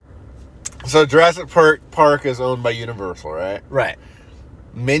So Jurassic Park is owned by Universal, right? Right.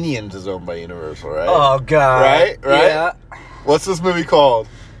 Minions is owned by Universal, right? Oh, God. Right? Yeah. What's this movie called?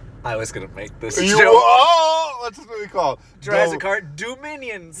 I was going to make this What's this movie called? Jurassic Park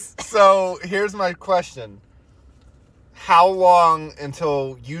Dominions. So, here's my question. How long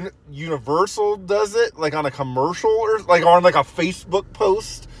until Universal does it? Like on a commercial or like on like a Facebook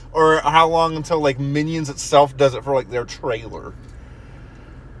post? Or how long until like Minions itself does it for like their trailer?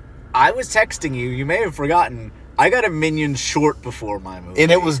 I was texting you. You may have forgotten. I got a Minions short before my movie.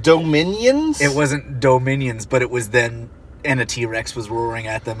 And it was Dominions? It wasn't Dominions, but it was then... And a T-Rex was roaring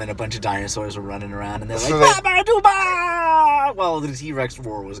at them, and a bunch of dinosaurs were running around, and they're like, "Baba Duba!" While the T-Rex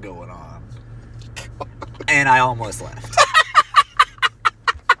roar was going on. And I almost left.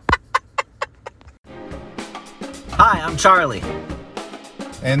 Hi, I'm Charlie.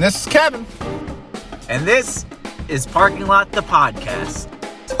 And this is Kevin. And this is Parking Lot the Podcast.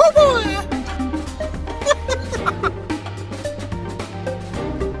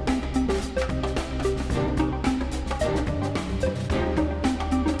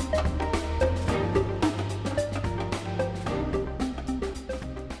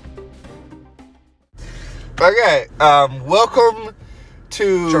 Okay, welcome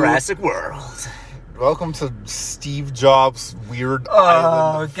to... Jurassic World. Welcome to Steve Jobs' weird Oh,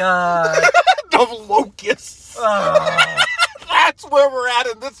 island God. of locusts. Oh. That's where we're at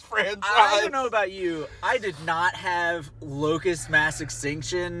in this franchise. I don't know about you. I did not have Locust Mass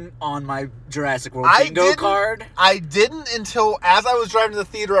Extinction on my Jurassic World bingo card. I didn't until, as I was driving to the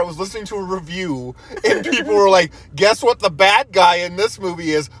theater, I was listening to a review, and people were like, guess what the bad guy in this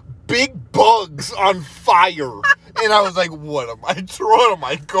movie is? Big bugs on fire. And I was like, what am I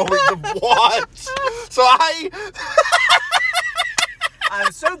going to watch? So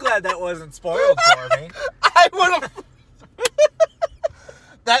I'm so glad that wasn't spoiled for me. I would have...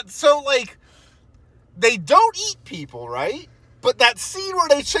 That's so, like, they don't eat people, right? But that scene where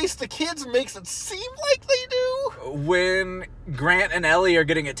they chase the kids makes it seem like they do. When Grant and Ellie are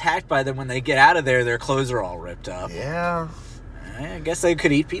getting attacked by them, when they get out of there, their clothes are all ripped up. Yeah. I guess they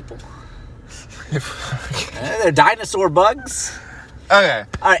could eat people. They're dinosaur bugs. Okay.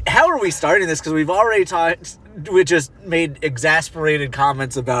 All right, how are we starting this? Because we've already talked... We just made exasperated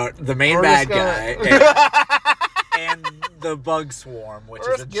comments about the main bad guy and the bug swarm, which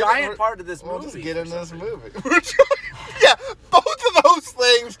is a giant part of this movie. We'll just get into this movie. Yeah, both of those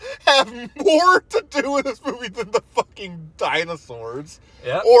things have more to do with this movie than the fucking dinosaurs.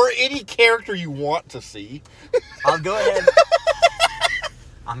 Yep. Or any character you want to see. I'm going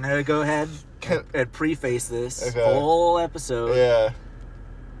to go ahead and preface this whole episode. Yeah.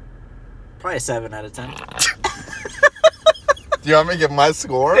 Probably a 7 out of 10. Do you want me to give my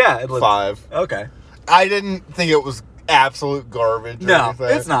score? Yeah. 5. Okay. I didn't think it was absolute garbage. No,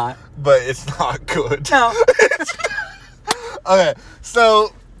 anything, it's not. But it's not good. No. Okay,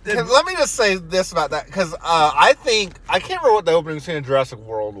 so let me just say this about that, because I can't remember what the opening scene in Jurassic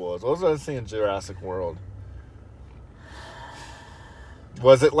World was. What was the scene in Jurassic World?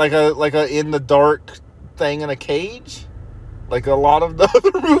 Was it like a in the dark thing in a cage? Like a lot of the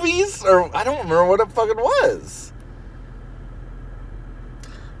other movies? Or I don't remember what it fucking was.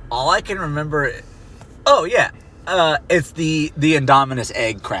 All I can remember... Oh, yeah. It's the Indominus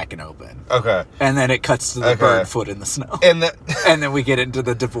egg cracking open. Okay. And then it cuts to the bird foot in the snow. And then we get into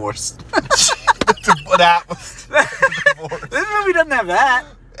the divorce. That was the divorce. This movie doesn't have that.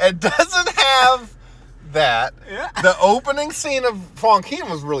 It doesn't have that. Yeah. The opening scene of Fallen Kingdom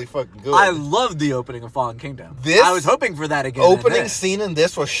was really fucking good. I loved the opening of Fallen Kingdom. I was hoping for that again. Opening scene in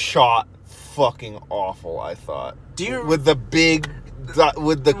this was shot fucking awful, I thought. With the big...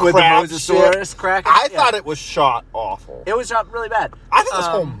 With the Mosasaurus cracking? I thought it was shot awful. It was shot really bad. I think this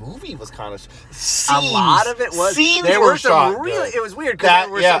whole movie was kind of... A lot of it was... Scenes there were were some shot really... good. It was weird because there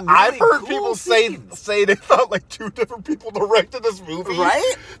were some really I've heard cool people scenes. say they thought like 2 different people directed this movie.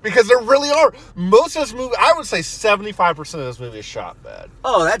 Right? Because there really are. Most of this movie... I would say 75% of this movie is shot bad.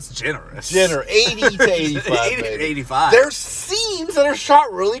 Oh, that's generous. 80 to 85. 80 to 85. There's scenes that are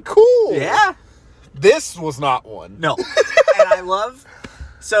shot really cool. Yeah. This was not one. No. And I love...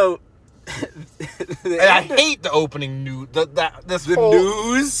 So, and I hate the opening news. The whole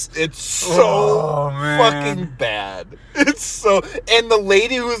news. It's so fucking bad. It's so. And the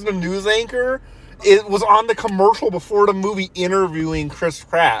lady who's the news anchor, it was on the commercial before the movie interviewing Chris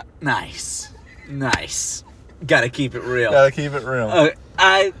Pratt. Nice. Gotta keep it real.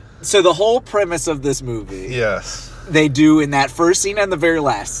 So the whole premise of this movie. Yes. They do in that first scene and the very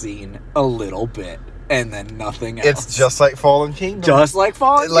last scene a little bit. and then nothing else. It's just like Fallen Kingdom. Just like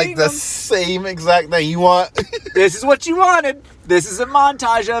Fallen like Kingdom. the same exact thing. You want... This is what you wanted. This is a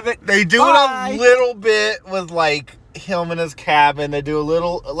montage of it. They do Bye. it a little bit with, like, him in his cabin. They do a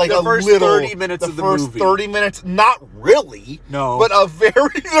little, like, The a first little... 30 minutes of the movie. The first 30 minutes, not really. No. But a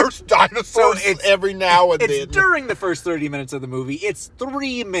very... There's dinosaurs it's- every now and It's then. during the first 30 minutes of the movie. It's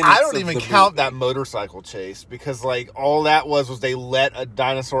 3 minutes I don't of even the count movie. that motorcycle chase because, like, all that was they let a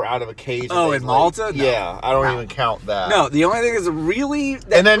dinosaur out of a cage. Oh, they, in like- Malta? No. Yeah, I don't No. even count that. No, the only thing is really...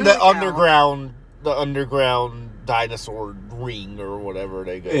 that And then really the underground dinosaur ring or whatever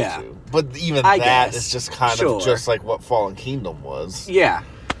they go Yeah. to. But even I that guess. is just kind Sure. of just like what Fallen Kingdom was. Yeah.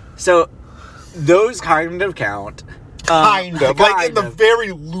 So, those kind of count. Kind of. Like in kind the of.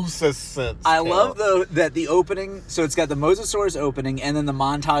 very loosest sense. I count. love, though, that the opening... So, it's got the Mosasaurus opening and then the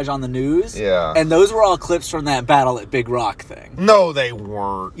montage on the news. Yeah. And those were all clips from that Battle at Big Rock thing. No, they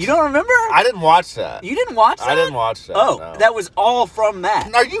weren't. You don't remember? I didn't watch that. You didn't watch that? I didn't watch that. Oh, no. that was all from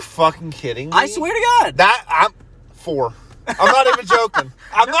that. Are you fucking kidding me? I swear to God. I'm 4. I'm not even joking.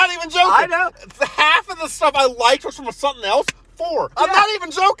 I'm not even joking. I know. Half of the stuff I liked was from something else. 4. I'm Yeah. not even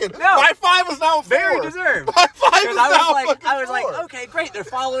joking. No. My 5 is now 4. Very deserved. My 5 is Because now I was like, 4. okay, great. They're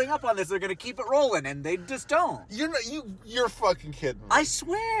following up on this. They're going to keep it rolling, and they just don't. You're fucking kidding me. I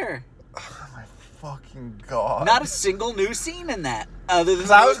swear. Oh my fucking god. Not a single new scene in that, other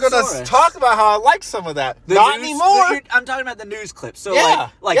than I was going to Mosasaurus. talk about how I like some of that. The Not news- anymore. I'm talking about the news clips. So Yeah,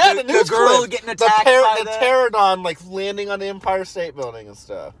 like the news the girl clips. getting attacked by the pterodon like landing on the Empire State Building and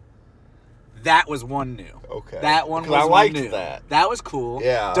stuff. That was one new. Okay. That one Because was I liked one new. that. That was cool.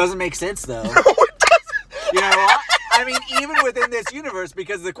 Yeah. Doesn't make sense though. No, it doesn't. You know what? I mean, even within this universe,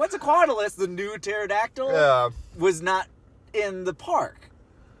 because the Quetzalcoatlus, the new pterodactyl, Yeah. was not in the park.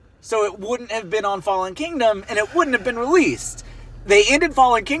 So it wouldn't have been on Fallen Kingdom, and it wouldn't have been released. They ended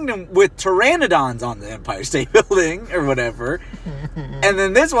Fallen Kingdom with pteranodons on the Empire State Building, or whatever. And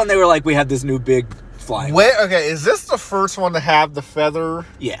then this one, they were like, we have this new big flying... Wait, okay, is this the first one to have the feather?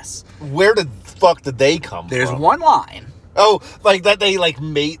 Yes. Where the fuck did they come There's from? one line. Oh, like that they like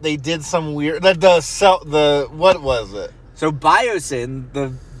they did some weird what was it? So Biosyn,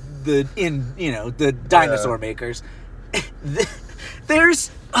 the dinosaur makers, there's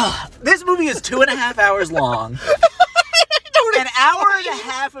this movie is 2.5 hours long. An hour and a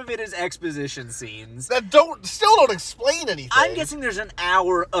half of it is exposition scenes. That still don't explain anything. I'm guessing there's an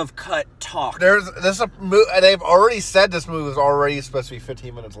hour of cut talk. They've already said this movie was already supposed to be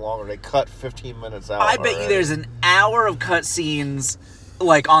 15 minutes longer. They cut 15 minutes out. I bet you there's an hour of cut scenes,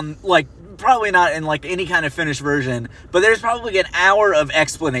 probably not in like any kind of finished version, but there's probably an hour of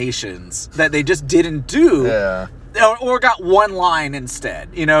explanations that they just didn't do. Yeah. Or got one line instead.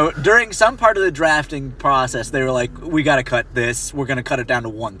 You know, during some part of the drafting process, they were like, we got to cut this. We're going to cut it down to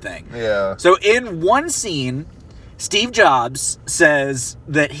one thing. Yeah. So in one scene, Steve Jobs says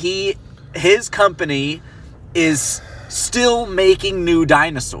that his company is still making new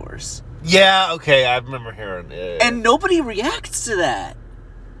dinosaurs. Yeah, okay, I remember hearing it. And nobody reacts to that.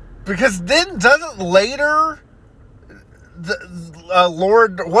 Because then doesn't later...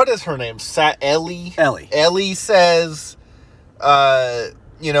 Lord, what is her name? Ellie? Ellie says, why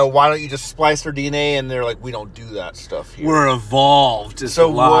don't you just splice her DNA? And they're like, we don't do that stuff here. We're evolved, is the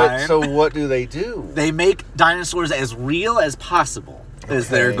line. So what do they do? They make dinosaurs as real as possible is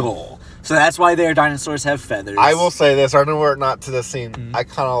their goal. So that's why their dinosaurs have feathers. I will say this, I know we're not to the scene. Mm-hmm. I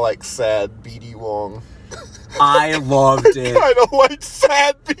kind of like sad BD Wong. I loved it. I kind of like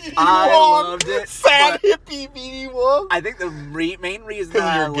sad BD Wong. I loved it. Sad hippie BD Wong. I think the main reason that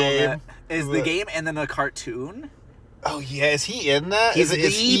I love game. it is the game and then the cartoon. Oh, yeah. Is he in that? He's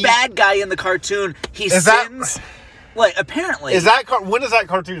the bad guy in the cartoon. He sins... apparently... When is that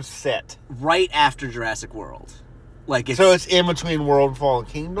cartoon set? Right after Jurassic World. So it's in between World and Fallen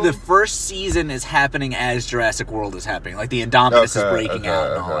Kingdom? The first season is happening as Jurassic World is happening. Like, the Indominus is breaking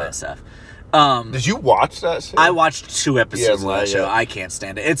out and all that stuff. Did you watch that show? I watched 2 episodes of that show. Yeah. I can't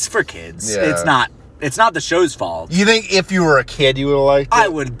stand it. It's for kids. Yeah. It's not the show's fault. You think if you were a kid, you would have liked it? I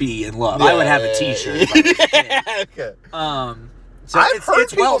would be in love. I would have a T-shirt. Okay. So I've heard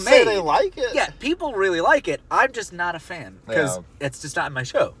it's people well say made. they like it. Yeah, people really like it. I'm just not a fan because it's just not my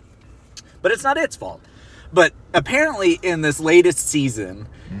show. But it's not its fault. But apparently, in this latest season,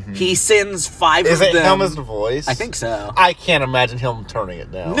 he sends 5 of them. Is it him as the voice? I think so. I can't imagine him turning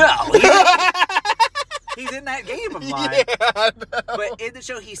it down. No. He's in that game of mine. Yeah, But in the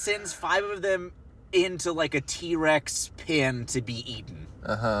show, he sends 5 of them into like a T-Rex pen to be eaten.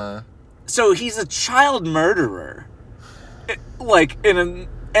 So he's a child murderer. And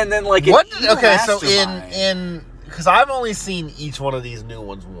then like an what? evil Okay, so mastermind. in because I've only seen each one of these new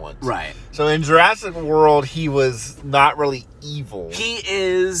ones once. Right. So in Jurassic World, he was not really evil.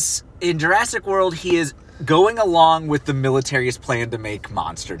 In Jurassic World, he is going along with the military's plan to make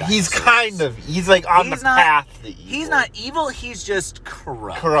monster dinosaurs. He's like on the path to evil. He's not evil, he's just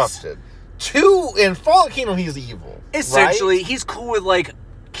corrupt. Corrupted. In Fallen Kingdom, he's evil. Essentially, right? He's cool with, like,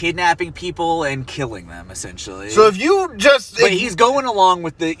 kidnapping people and killing them, essentially. So if you just... But he's going along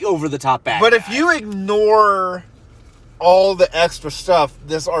with the over-the-top bad But guy. if you ignore all the extra stuff,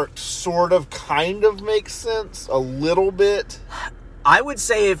 this arc sort of kind of makes sense a little bit. I would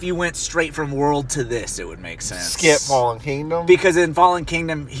say if you went straight from World to this, it would make sense. Skip Fallen Kingdom. Because in Fallen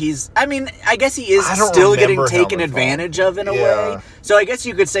Kingdom, I guess he is I don't still getting remember taken him in advantage of in a Yeah. way. So I guess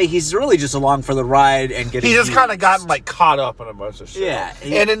you could say he's really just along for the ride and getting He just kind of used. gotten like caught up in a bunch of shit. Yeah,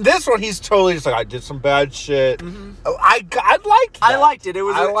 and in this one, he's totally just like, I did some bad shit. Mm-hmm. I liked that. I liked it.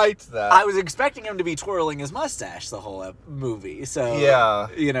 I liked that. I was expecting him to be twirling his mustache the whole movie. So Yeah.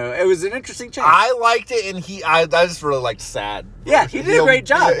 it was an interesting change. I liked it, and I just really liked Sad. Yeah, he did a great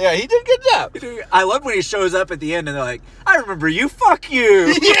job. Yeah, he did a good job. I love when he shows up at the end and they're like, "I remember you. Fuck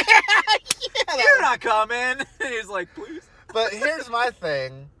you. Yeah, You're not coming." And he's like, "Please." But here's my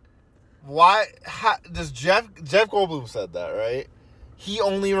thing. Why does Jeff Goldblum said that, right? He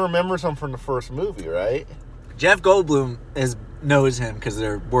only remembers him from the first movie, right? Jeff Goldblum knows him because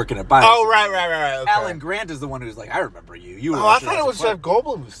they're working at Bio. Oh, right. Okay. Alan Grant is the one who's like, "I remember you. You were." I thought it was Jeff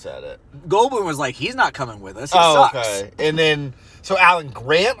Goldblum who said it. Goldblum was like, "He's not coming with us. He sucks." Okay. And then, so Alan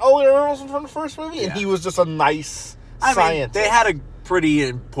Grant only remembers him from the first movie, and Yeah. he was just a nice I mean, scientist. they had a pretty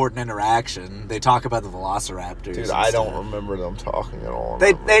important interaction. They talk about the Velociraptors. Dude, and I don't stuff. remember them talking at all. in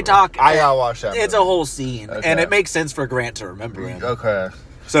They that movie. talk. I gotta watch that. It's a movie. whole scene, Okay. and it makes sense for Grant to remember him. Okay.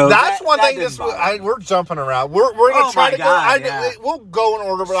 So That's one that thing. didn't bother me. We're jumping around. We're gonna Oh try my to God, go. yeah. We'll go in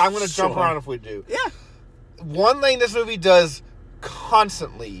order, but I'm gonna jump Sure. around if we do. Yeah. One thing this movie does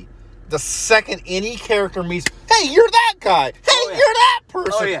constantly, the second any character meets, hey, you're that guy. Hey, Oh, yeah. you're that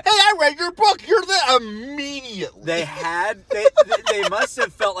person. Oh, yeah. Hey, I read your book. You're that. Immediately. They must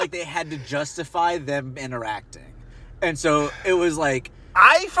have felt like they had to justify them interacting, and so it was like,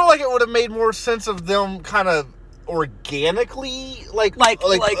 I feel like it would have made more sense of them kind of organically, like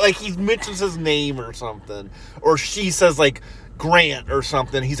he mentions his name or something, or she says like Grant or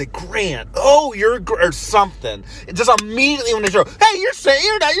something. He's like, Grant. Oh, or something. It just immediately when they show, hey, you're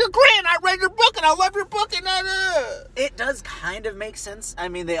Grant. I read your book and I love your book and it does kind of make sense. I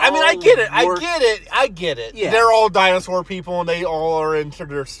mean, I get it. I get it. Yeah. They're all dinosaur people and they all are into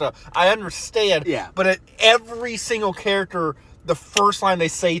their stuff. I understand. Yeah. But every single character, the first line they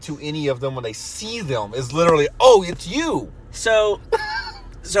say to any of them when they see them is literally, "Oh, it's you." So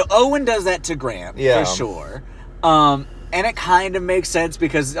Owen does that to Grant Yeah. for sure. And it kind of makes sense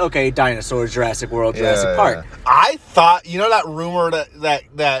because, okay, dinosaurs, Jurassic World, Jurassic Park. I thought, that rumor,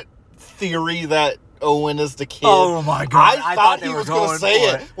 that theory that Owen is the kid. Oh my God! I thought he was going to say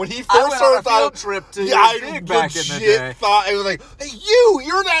it when he first started. I went on a field trip to I dig back in the legit day. thought it was like, hey,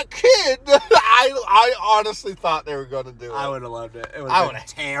 you're that kid. I honestly thought they were going to do it. I would have loved it. It would I have would've been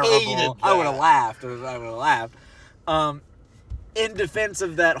terrible. hated I would that. have laughed. I would have laughed. In defense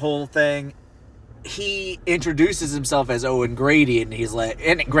of that whole thing, he introduces himself as Owen Grady, and he's like,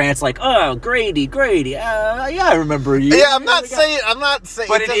 and Grant's like, "Oh, Grady, yeah, I remember you." Yeah, I'm not saying.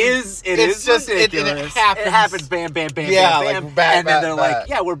 But it is just ridiculous. it happens. It happens. Bam, bam, bam, Yeah, bam, bam. like back, and then back, they're back. like,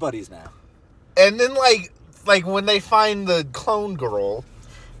 "Yeah, we're buddies now." And then like when they find the clone girl.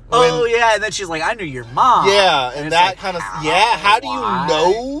 Oh yeah, and then she's like, "I knew your mom." Yeah, and it's that like, kind of How do you why?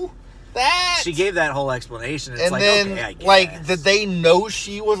 know that? She gave that whole explanation. It's and like, then, okay, I guess. did they know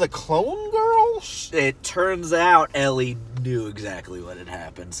she was a clone girl? It turns out Ellie knew exactly what had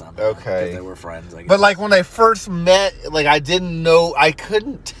happened somehow. Okay. Because they were friends, I guess. But when they first met, I didn't know. I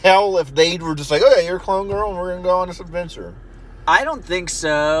couldn't tell if they were just like, okay, you're a clone girl, and we're gonna go on this adventure. I don't think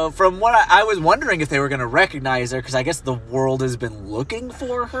so. From what I was wondering if they were going to recognize her, because I guess the world has been looking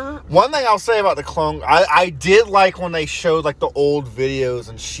for her. One thing I'll say about the clone, I did like when they showed the old videos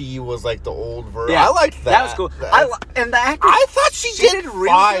and she was the old version. Yeah, I liked that. That was cool. And the actress, I thought she did really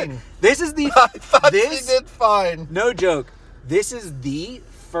fine. good. This is the I thought she did fine. No joke. This is the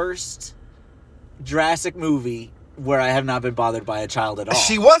first Jurassic movie where I have not been bothered by a child at all.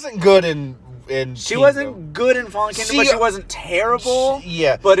 She wasn't good in She Kingdom. wasn't good in Fallen Kingdom, but she wasn't terrible.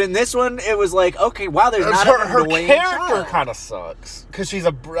 Yeah. But in this one, it was like, okay, wow, there's not her an annoying character child. kind of sucks because she's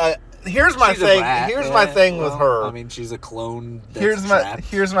a. Here's my She's a thing. brat, Here's yeah. my thing with Well, her. I mean, she's a clone. That's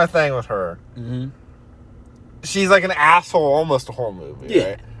Here's my thing with her. Mm-hmm. She's like an asshole almost the whole movie. Yeah.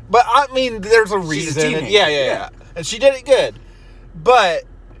 Right? But I mean, there's a She's a reason. teenager, Yeah. And she did it good. But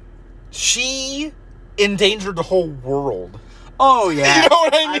she endangered the whole world. Oh, yeah. You know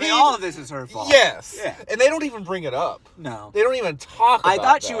what I mean? all of this is her fault. Yes. Yeah. And they don't even bring it up. No. They don't even talk about I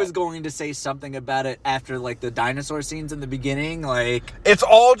thought she that. was going to say something about it after, like, the dinosaur scenes in the beginning. Like, It's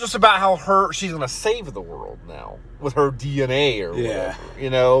all just about how she's going to save the world now with her DNA or whatever,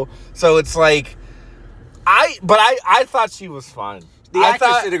 you know? So it's like, I thought she was fine. the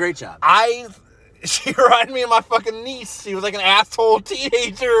actress did a great job. She reminded me of my fucking niece. She was like an asshole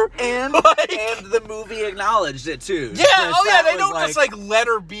teenager. And like, and the movie acknowledged it, too. yeah, Chris Pratt they was don't just like let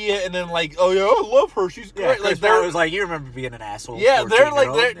her be it and then like, oh yeah, I love her. She's Yeah, great. Chris Like Pratt was like, you remember being an asshole. yeah, they're like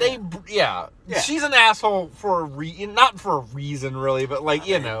 14-year-old? yeah. Yeah. She's an asshole for a reason, not for a reason really, but like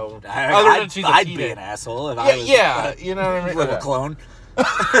you know, I'd be an asshole if I was you know what I mean. little clone.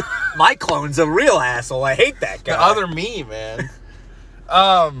 My clone's a real asshole. I hate that guy. The other me, man.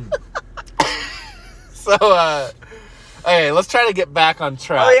 So, okay, let's try to get back on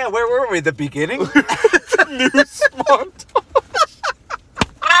track. Oh yeah, where were we? The beginning? News montage.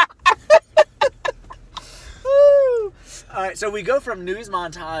 All right, so we go from news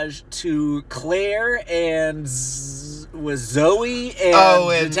montage to Claire and Zoe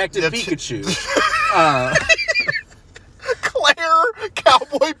and Detective Pikachu. Claire,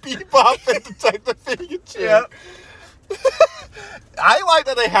 Cowboy Bebop, and Detective Pikachu. Yep. I like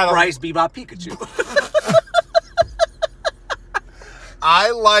that they had Bryce Bebop Pikachu.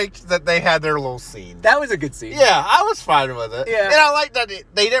 I liked that they had their little scene. That was a good scene. Yeah, I was fine with it. Yeah. And I like that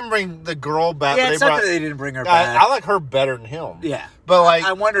they didn't bring the girl back. Yeah, but it's they not brought, that they didn't bring her back. I like her better than him. Yeah. But like,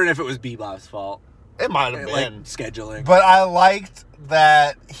 I'm wondering if it was Bebop's fault. it might have Like, been. scheduling. But I liked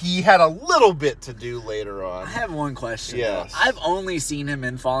that he had a little bit to do later on. I have one question. Yes. Though. I've only seen him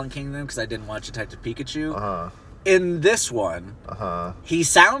in Fallen Kingdom because I didn't watch Detective Pikachu. Uh-huh. In this one, Uh-huh. he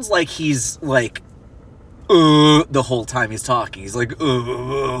sounds like he's like, the whole time he's talking. He's like,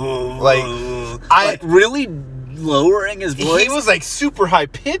 like really lowering his voice. He was like super high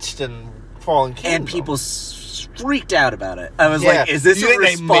pitched in Fallen Kingdom. and people freaked out about it. I was like, is this You a think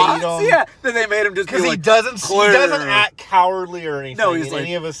they response? made him- Yeah. Then they made him just be because like, he doesn't Claire. act cowardly or anything No, he's in like-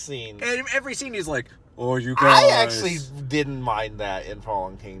 any of his scenes. And every scene he's like, oh, you guys. I actually didn't mind that in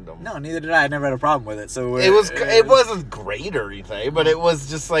Fallen Kingdom. No, neither did I. I never had a problem with it. So It wasn't great or anything, but it was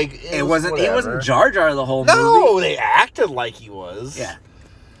just like It wasn't. He whatever. wasn't Jar Jar the whole movie. No, they acted like he was. Yeah.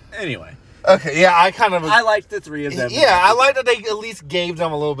 Anyway, Okay. Yeah, I kind of. I liked the three of them. Yeah, I like that they at least gave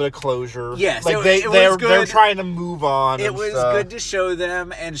them a little bit of closure. Yes, like it was they're good. trying to move on. It and was stuff. good to show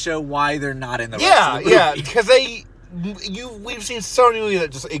them and show why they're not in the rest Yeah, of the movie. yeah, because we've seen so many movies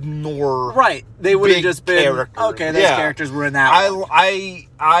that just ignore. Right. They would have big just been characters. okay. Those Yeah. characters were in that one.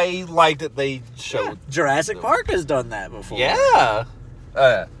 I like that they showed. Jurassic Park has done that before. Yeah.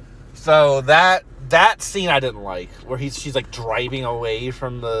 So that scene I didn't like, where she's like driving away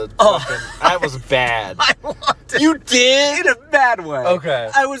from the. Oh. That was bad. I loved it. You did? In a bad way. Okay.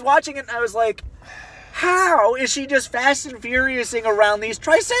 I was watching it and I was like, how is she just fast and furiousing around these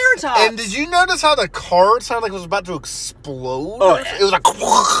Triceratops? And did you notice how the car sounded like it was about to explode? Oh, yeah. It was like.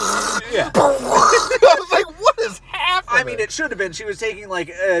 Yeah. I was like, what is happening? I mean, it should have been. She was taking like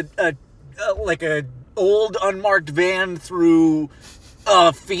a old unmarked van through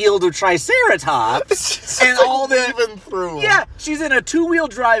a field of Triceratops, and like all the weaving through 'em. yeah, she's in a 2-wheel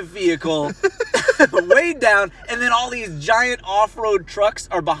drive vehicle, way down, and then all these giant off-road trucks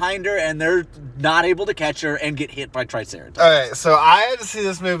are behind her, and they're not able to catch her and get hit by Triceratops. Okay, so I had to see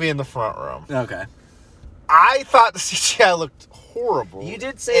this movie in the front room. Okay, I thought the CGI looked horrible. You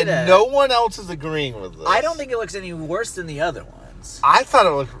did say and that. no one else is agreeing with this. I don't think it looks any worse than the other ones. I thought it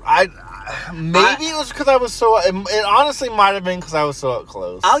looked. Maybe it was because I was so. It honestly might have been because I was so up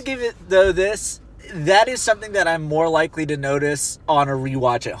close. I'll give it though this. That is something that I'm more likely to notice on a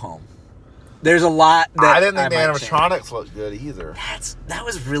rewatch at home. There's a lot that I didn't think the might animatronics change. looked good either. That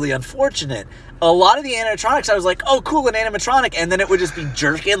was really unfortunate. A lot of the animatronics, I was like, "Oh, cool, an animatronic," and then it would just be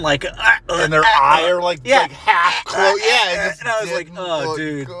jerking like, And their eye are like half closed. Yeah, it just and I was like, didn't "Oh, look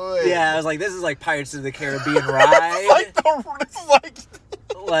dude, good. yeah." I was like, "This is like Pirates of the Caribbean ride."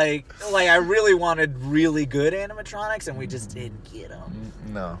 like I really wanted really good animatronics, and we just didn't get them.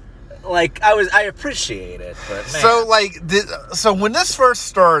 No. Like I appreciate it, but man. So when this first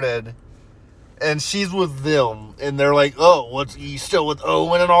started, and she's with them, and they're like, "Oh, what's you still with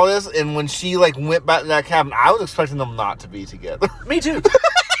Owen and all this?" And when she like went back to that cabin, I was expecting them not to be together. Me too.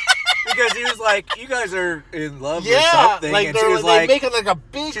 Because he was like, "You guys are in love or Yeah, something," like and she was they like, make it like a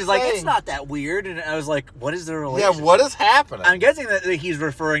big. "She's like, thing. it's not that weird," and I was like, "What is their Yeah, relationship?" what is happening? I'm guessing that he's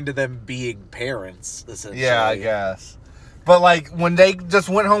referring to them being parents, essentially. Yeah, I guess. But like when they just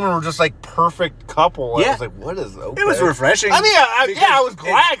went home and were just like perfect couple, I Yeah. was like, "What is okay?" It was refreshing. I mean, I was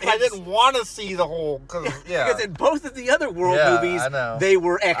glad because I it's- didn't want to see the whole. Because in both of the other world Yeah, movies, I know. they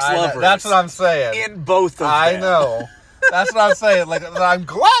were ex-lovers. That's what I'm saying. in both of them. I know. That's what I'm saying. Like, I'm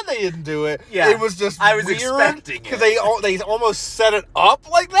glad they didn't do it. Yeah. It was just I was weird expecting because it. they almost set it up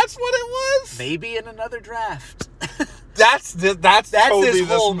like that's what it was. Maybe in another draft. That's totally this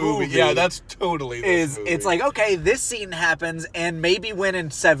whole movie. movie. Yeah, that's totally this movie. It's like, okay, this scene happens and maybe went in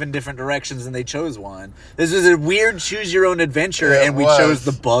 7 different directions and they chose one. This was a weird choose your own adventure Yeah, it and we was. chose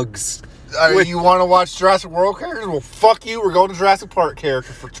the bugs. You want to watch Jurassic World characters? Well, fuck you. We're going to Jurassic Park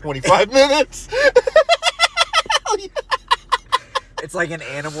character for 25 minutes. It's like an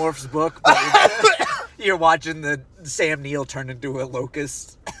Animorphs book, but you're watching the Sam Neill turn into a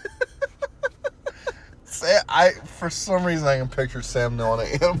locust. For some reason, I can picture Sam Neill on an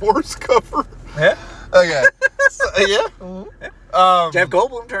Animorphs cover. Yeah. Okay. Yeah. Jeff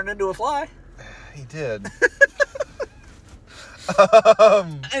Goldblum turned into a fly. He did.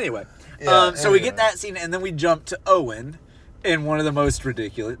 Anyway, Yeah, so we anyway. get that scene, and then we jump to Owen in one of the most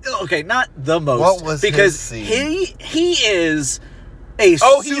ridiculous. Okay, not the most. What was because his scene? he is a He's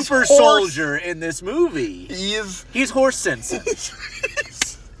super horse. soldier in this movie. He's Horse Simpson.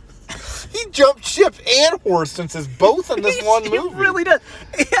 he jumped ship and horse senses both in this one movie. He really does.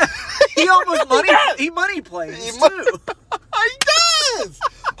 Yeah, he almost money plays He too. He does.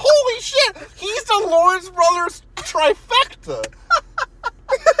 Holy shit! He's the Lawrence Brothers trifecta.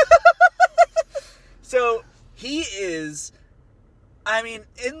 So he is. I mean,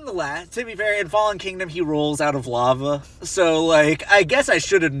 in the last, to be fair, in Fallen Kingdom, he rolls out of lava. So, like, I guess I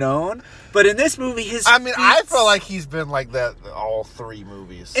should have known. But in this movie, I feel like he's been like that all 3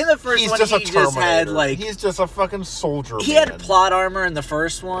 movies. In the first one, he just had, Terminator. like... He's just a fucking soldier. He had plot armor in the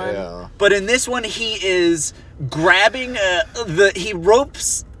first one. Yeah. But in this one, he is grabbing he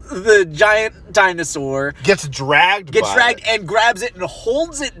ropes the giant dinosaur. Gets dragged and grabs it and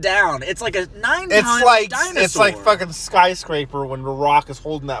holds it down. It's like a 9-ton dinosaur. It's like fucking Skyscraper when The Rock is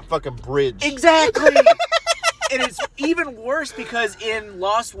holding that fucking bridge. Exactly. And it's even worse because in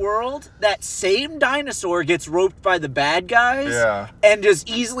Lost World, that same dinosaur gets roped by the bad guys and just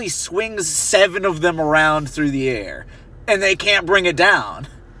easily swings 7 of them around through the air. And they can't bring it down.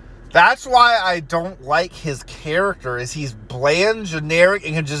 That's why I don't like his character, is he's bland, generic,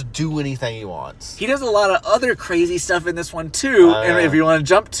 and can just do anything he wants. He does a lot of other crazy stuff in this one, too. And if you want to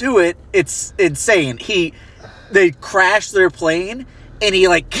jump to it, it's insane. They crash their plane, and he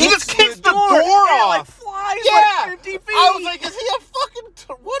just kicks the door off. off. Flies Yeah, like 50 feet. I was like, is he a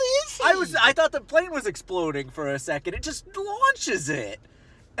fucking... what is he? I thought the plane was exploding for a second. It just launches it.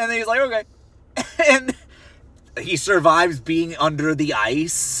 And then he's like, okay. And he survives being under the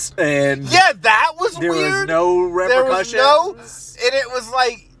ice. And yeah, that was there weird. was no repercussions. There was no... And it was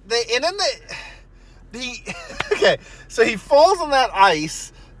like... okay, so he falls on that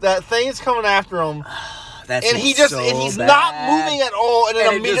ice. That thing's coming after him. And he's not moving at all, and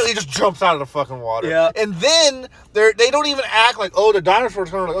then immediately just jumps out of the fucking water. Yeah. And then they don't even act like, oh, the dinosaur's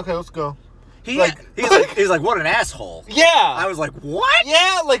coming. Like, okay, let's go. He's like, what an asshole. Yeah. I was like, what?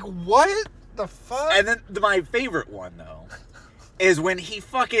 Yeah, like, what the fuck? And then my favorite one, though, is when he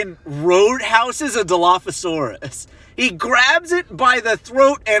fucking roadhouses a Dilophosaurus. He grabs it by the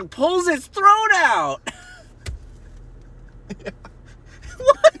throat and pulls its throat out. Yeah.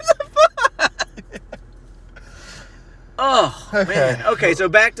 What the fuck? Oh, man. Okay, so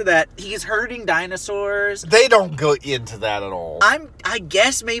back to that. He's herding dinosaurs. They don't go into that at all. I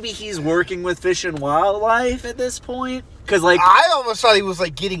guess maybe he's working with Fish and Wildlife at this point. Because, like... I almost thought he was,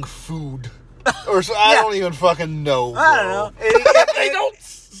 like, getting food. Or so, I don't even fucking know, bro. I don't know. They don't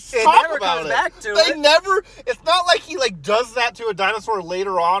talk never about comes it. back to They it. never... It's not like he, like, does that to a dinosaur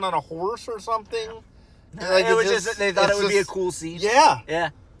later on a horse or something. Like, it was just they thought it would be a cool scene. Yeah. Yeah.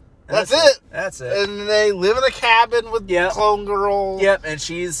 That's it. That's it. And they live in a cabin with Clone Girl. Yep, and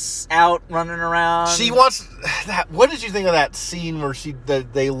she's out running around. She wants that. What did you think of that scene where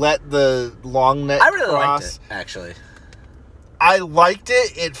they let the long neck I really cross? liked it, actually. I liked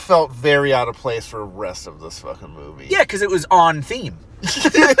it. It felt very out of place for the rest of this fucking movie. Yeah, because it was on theme.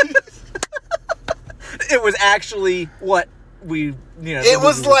 It was actually what we, It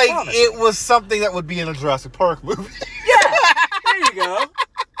was like it was something that would be in a Jurassic Park movie. Yeah, there you go.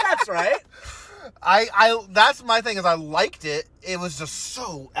 That's right. I that's my thing is I liked it. It was just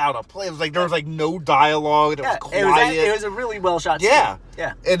so out of place. It was like there was like no dialogue. It was quiet. It was a really well shot scene. Yeah.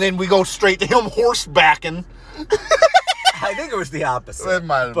 Yeah. And then we go straight to him horsebacking. I think it was the opposite. It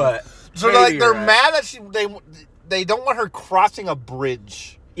might have but been. So they're mad that they don't want her crossing a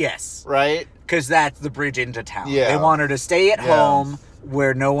bridge. Yes. Right? because that's the bridge into town. Yeah. They want her to stay at Yeah. home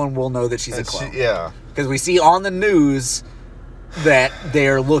where no one will know that she's a And clone. yeah. Because we see on the news that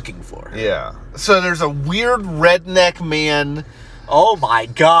they're looking for her. Yeah. So there's a weird redneck man. Oh my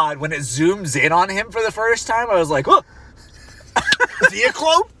god, when it zooms in on him for the first time, I was like, oh. Is he a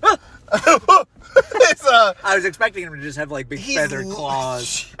clone? It's, I was expecting him to just have like big feathered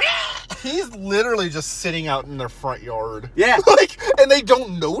claws. He's literally just sitting out in their front yard. Yeah. Like, and they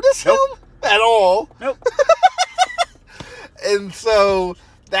don't notice him at all. Nope. And so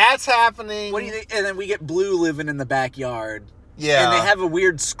that's happening. What do you think? And then we get Blue living in the backyard. Yeah. And they have a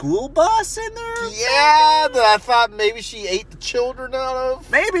weird school bus in there? Yeah, that I thought maybe she ate the children out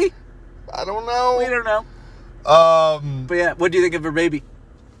of. Maybe. I don't know. We don't know. But But yeah, what do you think of her baby?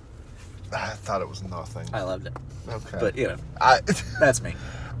 I thought it was nothing. I loved it. Okay. But, you know, I that's me.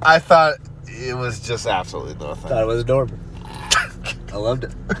 I thought it was just absolutely nothing. Thought it was adorable. I loved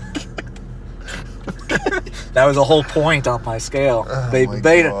it. That was a whole point on my scale. Oh Baby my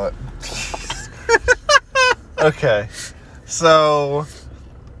beta. God. Okay. So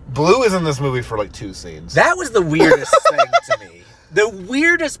Blue is in this movie for like 2 scenes. That was the weirdest thing to me. The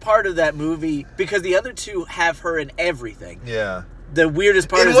weirdest part of that movie, because the other two have her in everything. Yeah. The weirdest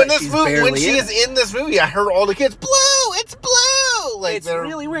part And is when that this she's movie, barely when she in is it. in this movie, I heard all the kids, Blue, it's Blue. Like It's they're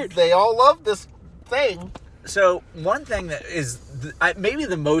really weird. They all love this thing. So, one thing that is maybe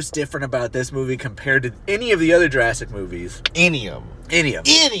the most different about this movie compared to any of the other Jurassic movies, Any of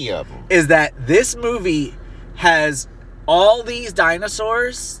them. is that this movie has all these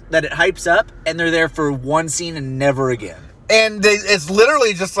dinosaurs that it hypes up, and they're there for one scene and never again. And it's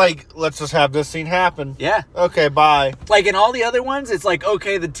literally just like, let's just have this scene happen. Yeah. Okay, bye. Like in all the other ones, it's like,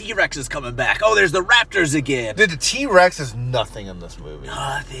 okay, the T-Rex is coming back. Oh, there's the Raptors again. Dude, the T-Rex is nothing in this movie.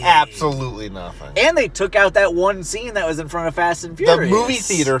 Nothing. Absolutely nothing. And they took out that one scene that was in front of Fast and Furious. The movie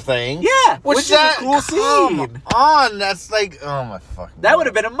theater thing. Yeah, which is a cool Come scene. on, that's like, oh my fucking That God. would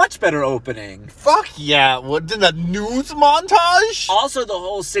have been a much better opening. Fuck yeah. What, did the news montage? Also, the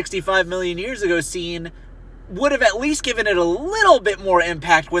whole 65 million years ago scene would have at least given it a little bit more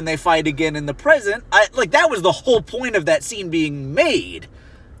impact when they fight again in the present. That was the whole point of that scene being made.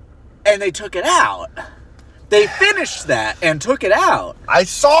 And they took it out. They finished that and took it out. I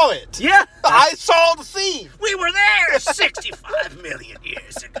saw it. Yeah. I saw the scene. We were there 65 million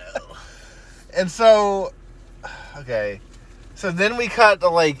years ago. And so, okay. So then we cut to,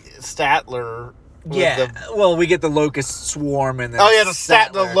 like, Statler. With Yeah. the- Well, we get the locust swarm and then oh, yeah, the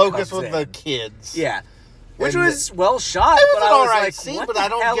Statler locust comes with in. the kids. Yeah. Which And was well shot, It was but an I was alright like, scene, what but the I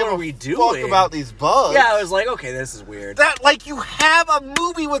don't hell give are a we fuck doing? about these bugs. Yeah, I was like, okay, this is weird. That, like, you have a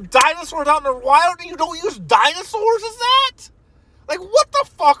movie with dinosaurs out in the wild and you don't use dinosaurs as that? Like, what the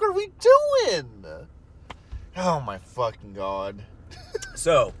fuck are we doing? Oh, my fucking God.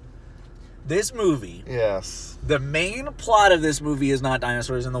 So, this movie, Yes. the main plot of this movie is not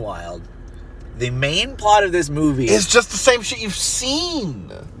dinosaurs in the wild. The main plot of this movie It's just the same shit you've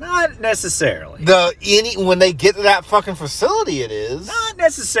seen. not necessarily. When they get to that fucking facility, it is. Not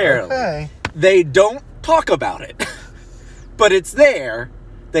necessarily. Okay. They don't talk about it. But it's there.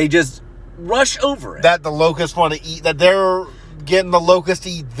 They just rush over it. That the locusts want to eat, that they're getting the locust to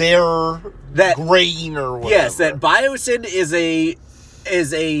eat their grain or whatever. Yes, that Biosyn is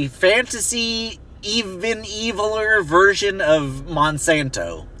a fantasy, even eviler version of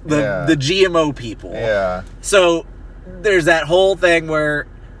Monsanto, the GMO people. Yeah. So there's that whole thing where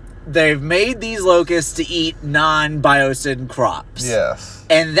they've made these locusts to eat non-Biosyn crops. Yes.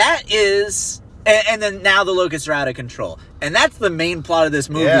 And that is, and then now the locusts are out of control. And that's the main plot of this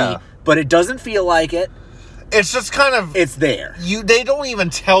movie, but it doesn't feel like it. It's just kind of... It's there. They don't even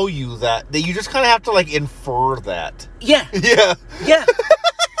tell you that. You just kind of have to, like, infer that. Yeah. Yeah. Yeah.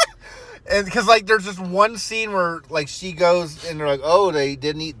 And because, like, there's just one scene where, like, she goes and they're like, oh, they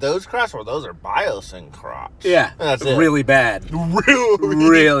didn't eat those crops? Well, those are Biosyn crops. Yeah. And that's it. Really bad.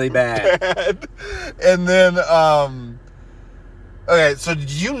 Really bad. And then, okay, so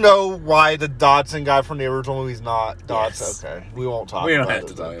did you know why the Dodson guy from the original movie's not Dodson? Yes. Okay, we won't talk We don't about have it.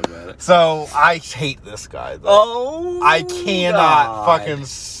 to talk about it. So, I hate this guy, though. Oh, I cannot God. fucking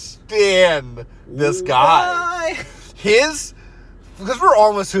stand this guy. Why? Because we're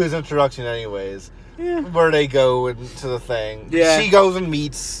almost to his introduction anyways. Yeah. Where they go into the thing. Yeah. She goes and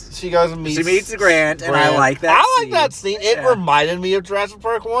meets She meets Grant, and I Grant. like that I like scene. that scene. It Yeah. reminded me of Jurassic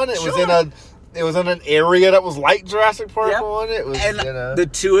Park 1. It was Sure. it was in an area that was like Jurassic Park Yep. 1. It was, And you know. the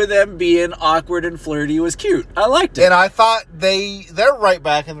two of them being awkward and flirty was cute. I liked it. And I thought they're right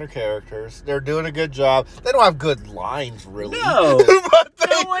back in their characters. They're doing a good job. They don't have good lines, really. No. But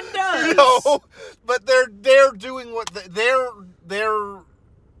No one does. No, but they're doing what their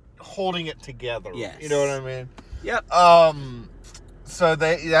holding it together. Yes. You know what I mean? Yep. So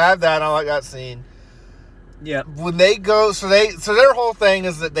they have that. I like that scene. Yep. When they go, so their whole thing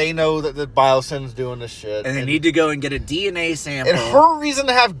is that they know that the Biosin's doing this shit, And they need to go and get a DNA sample. And her reason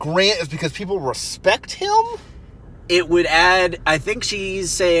to have Grant is because people respect him. It would add. I think she's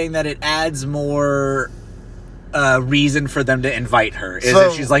saying that it adds more reason for them to invite her.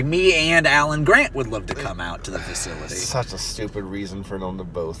 If she's like, me and Alan Grant would love to come out to the facility. Such a stupid reason for them to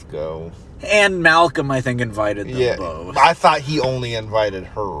both go. And Malcolm, I think, invited them both. I thought he only invited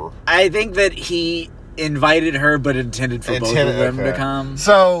her. I think that he invited her, but intended for both of them to come.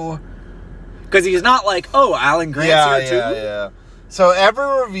 So, because he's not like, oh, Alan Grant's here too. Yeah. So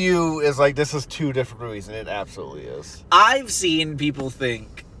every review is like, this is two different movies, and it absolutely is. I've seen people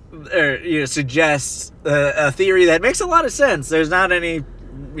think, or suggest a theory that makes a lot of sense. There's not any,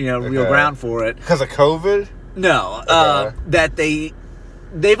 real ground for it. Because of COVID? No. That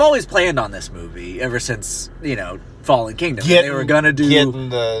they've always planned on this movie ever since, Fallen Kingdom. They were going to do... Getting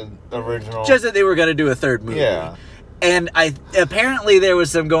the original... Just that they were going to do a third movie. Yeah. And apparently there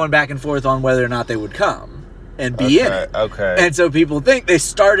was some going back and forth on whether or not they would come and be in it. Okay. And so people think they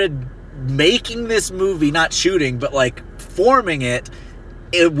started making this movie, not shooting, but like forming it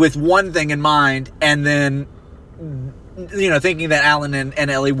with one thing in mind, and then, thinking that Alan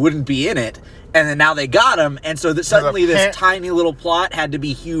and Ellie wouldn't be in it. And then now they got him, and so that suddenly this tiny little plot had to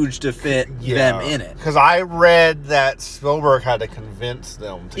be huge to fit them in it. Because I read that Spielberg had to convince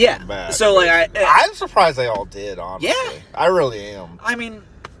them to come back. So I'm surprised they all did, honestly. Yeah. I really am. I mean,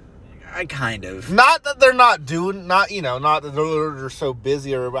 I kind of. Not that they're not doing, not that they're so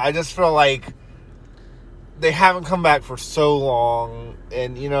busy, but I just feel like they haven't come back for so long,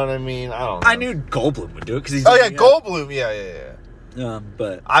 and you know what I mean? I don't know. I knew Goldblum would do it, because he's... Goldblum, yeah.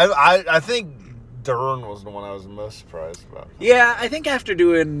 But I think Dern was the one I was most surprised about. Yeah, I think after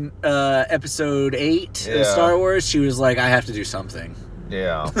doing episode 8 of Star Wars, she was like, I have to do something.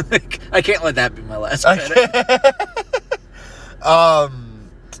 Yeah. I can't let that be my last credit.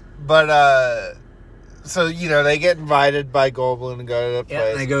 So, they get invited by Goldblum to go to the place.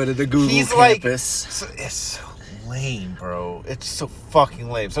 Yeah, they go to the Google campus. It's so lame, bro. It's so fucking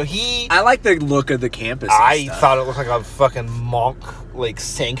lame. So I like the look of the campus. I thought it looked like a fucking monk,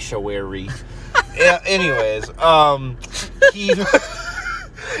 sanctuary. Yeah, anyways,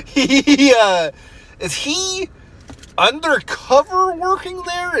 is he undercover working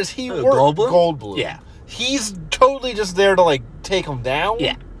there? Is he Goldblum? Yeah. He's totally just there to, take him down?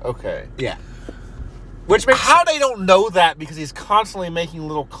 Yeah. Okay. Yeah. Which makes sense. They don't know that, because he's constantly making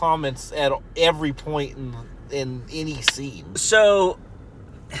little comments at every point in any scene. So,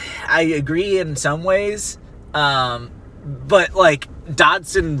 I agree in some ways, but,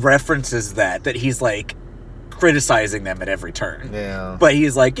 Dodson references that he's, criticizing them at every turn. Yeah. But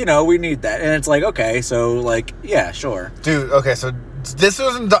he's like, we need that. And it's like, okay, so, yeah, sure. Dude, okay, so this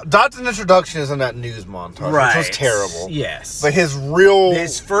wasn't... Dodson's introduction is in that news montage, right, which was terrible. Yes. But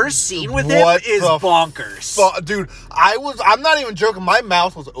his first scene with him is bonkers. Dude, I'm not even joking, my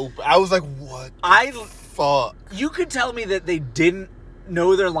mouth was open. I was like, what the fuck? You could tell me that they didn't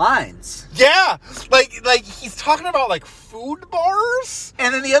know their lines. Yeah, like he's talking about food bars,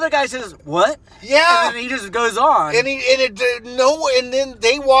 and then the other guy says, "What?" Yeah, and then he just goes on, and then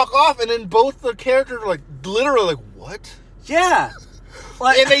they walk off, and then both the characters are literally what? Yeah,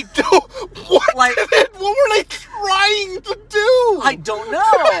 and they don't. What? What were they trying to do? I don't know.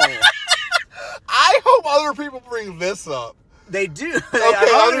 I hope other people bring this up. They do. Okay,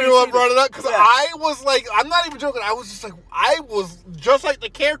 other people brought it up, because I was like, I'm not even joking. I was just like, I was just like the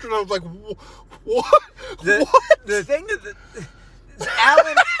character. And I was like, what? The thing that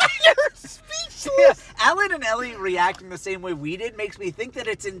Alan, you're speechless. Yeah, Alan and Ellie reacting the same way we did makes me think that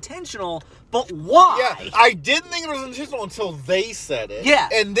it's intentional. But why? Yeah, I didn't think it was intentional until they said it. Yeah,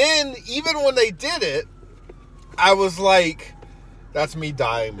 and then even when they did it, I was like, that's me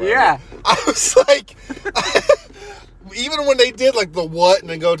dying, bro. Yeah, I was like. Even when they did the what and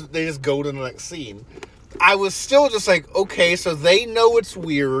they just go to the next scene, I was still just like, okay, so they know it's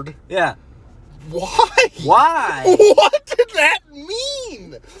weird. Yeah. Why? What did that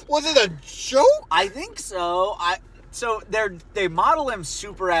mean? Was it a joke? I think so. So they model him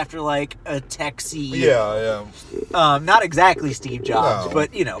super after a tech CEO. Yeah. Not exactly Steve Jobs,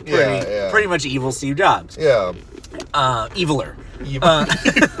 but pretty much evil Steve Jobs. Yeah. Eviler.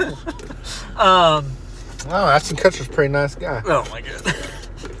 Oh, Ashton Kutcher's a pretty nice guy. Oh my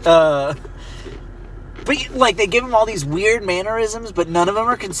god. But they give him all these weird mannerisms, but none of them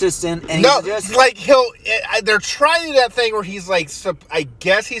are consistent. And no, he's just they're trying that thing where he's I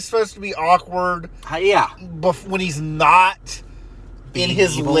guess he's supposed to be awkward. Yeah. But when he's not in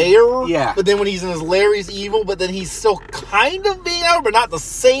his evil. lair. Yeah. But then when he's in his lair, he's evil. But then he's still kind of being out, but not the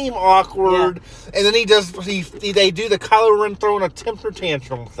same awkward. Yeah. And then they do the Kylo Ren throwing a temper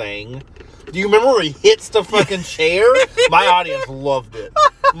tantrum thing. Do you remember where he hits the fucking chair? My audience loved it.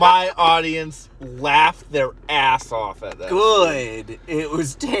 My audience laughed their ass off at that. Good. It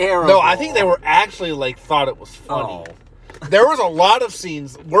was terrible. No, I think they were actually thought it was funny. Oh. There was a lot of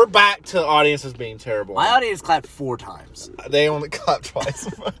scenes. We're back to audiences being terrible. My audience clapped 4 times. They only clapped twice.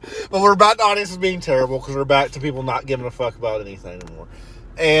 But we're back to audiences being terrible because we're back to people not giving a fuck about anything anymore.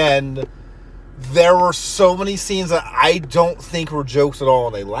 And there were so many scenes that I don't think were jokes at all,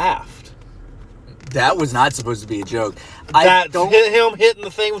 and they laughed. That was not supposed to be a joke. Him hitting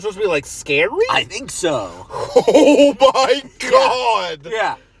the thing was supposed to be scary? I think so. Oh my God.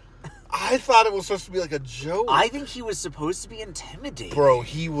 Yeah. I thought it was supposed to be a joke. I think he was supposed to be intimidating. Bro,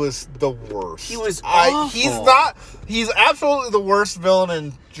 he was the worst. He was awful. He's absolutely the worst villain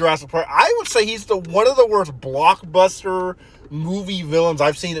in Jurassic Park. I would say he's one of the worst blockbuster movie villains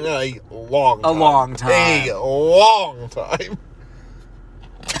I've seen in a long time. A long time. A long time.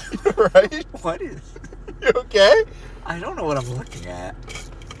 Right? What is... You okay? I don't know what I'm looking at.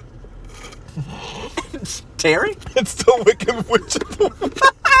 Terry? It's the Wicked Witch of the...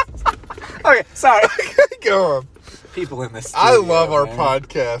 Okay, sorry. Go on. People in this studio, I love our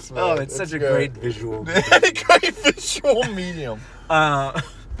podcast, man. Oh, it's such a great visual medium. Great visual medium. I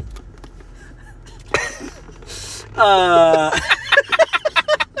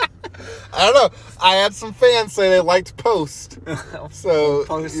don't know. I had some fans say they liked Post. So,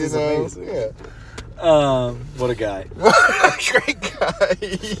 Post is amazing. Yeah. What a guy. Great guy.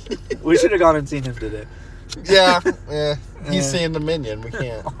 We should have gone and seen him today. Yeah. He's seeing the Minion. We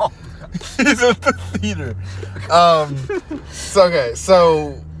can't. He's at the theater.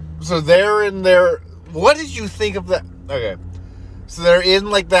 So they're in there. What did you think of that? Okay. So they're in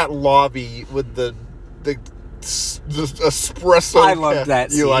that lobby with the espresso. I loved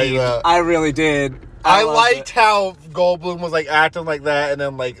that scene. You like that? I really did. I liked how Goldblum was acting like that, and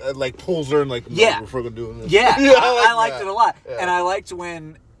then pulls her and no, we're fucking doing this. Yeah, I liked that. it a lot, yeah. And I liked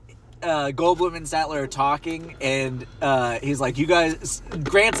when Goldblum and Statler are talking, and he's like, "You guys,"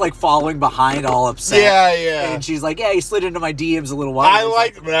 Grant's following behind, all upset. Yeah. And she's like, "Yeah, he slid into my DMs a little while." I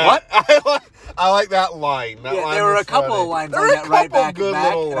like that. What? I like that line. That line there were a couple funny. of lines there like that right back good and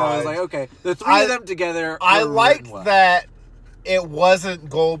back, little and I was lines. okay, the three of them together. I liked well. that it wasn't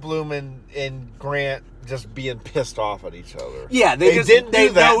Goldblum and Grant just being pissed off at each other. Yeah, they didn't do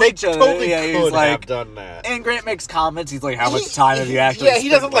that. They totally could have done that. And Grant makes comments. He's like, "How much time have you actually?" Yeah, he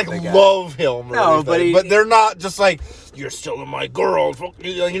doesn't love him. Or anything, but they're not just "You're still my girl."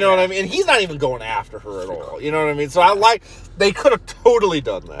 You know what I mean? And he's not even going after her at all. You know what I mean? So they could have totally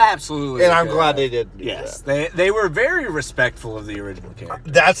done that. Absolutely, and I'm glad they did. Yes, they were very respectful of the original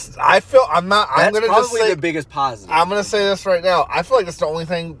character. That's going to just say the biggest positive. I'm going to say this right now. I feel like that's the only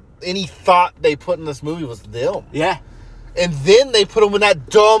thing. Any thought they put in this movie was them. Yeah. And then they put them in that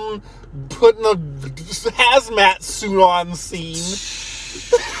dumb putting a hazmat suit on scene.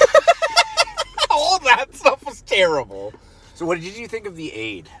 All that stuff was terrible. So what did you think of the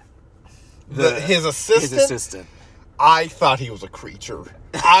aide? His assistant? His assistant. I thought he was a creature.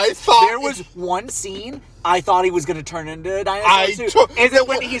 I thought there was one scene I thought he was going to turn into a dinosaur too. Is it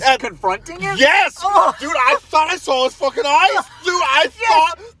when he's confronting him? Yes! Oh. Dude, I thought I saw his fucking eyes. Dude, I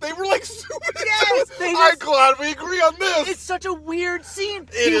thought they were zooming into it. I'm glad we agree on this. It's such a weird scene.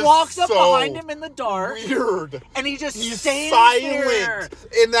 He walks up behind him in the dark. Weird. And he's silent. there.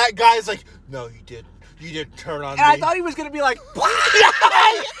 And that guy's like, no, you didn't. You didn't turn on me. And I thought he was going to be like, 100%.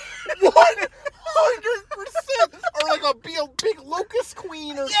 Or be a big locust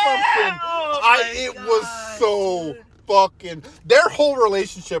queen or something. It was so fucking... Their whole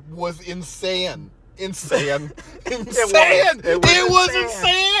relationship was insane. Insane. It was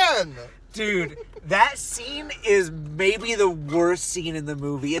insane. Dude, that scene is maybe the worst scene in the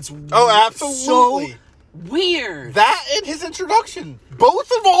movie. It's absolutely so weird. That and his introduction.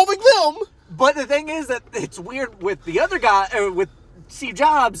 Both involving them. But the thing is that it's weird with the other guy, with Steve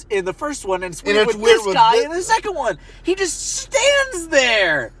Jobs in the first one, and it's weird with this guy in the second one. He just stands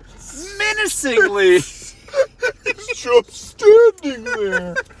there menacingly. He's just standing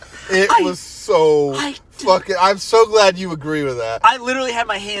there. It was so fucking... I'm so glad you agree with that. I literally had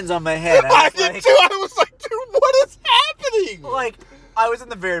my hands on my head. I did too. I was like, dude, what is happening? I was in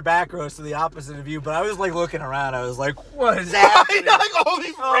the very back row, so the opposite of you, but I was looking around. I was like, what is happening? All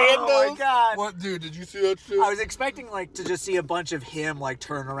these randos. Oh my God. What, dude, did you see that shit? I was expecting to just see a bunch of him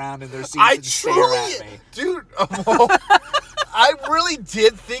turn around in their seats and stare at me. Dude, I really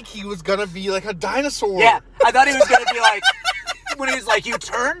did think he was gonna be a dinosaur. Yeah, I thought he was gonna be when he was like, "You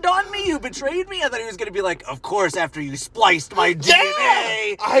turned on me, you betrayed me," I thought he was gonna be like, "Of course, after you spliced my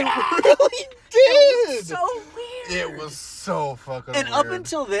DNA." I really did. It was so weird. It was so fucking And weird. up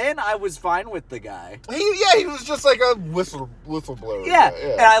until then, I was fine with the guy. He was just like a whistleblower. Yeah,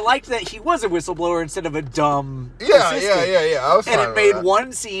 and I liked that he was a whistleblower instead of a dumb assistant. Yeah. I was And fine it with made that.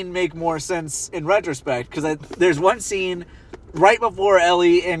 one scene make more sense in retrospect, because there's one scene right before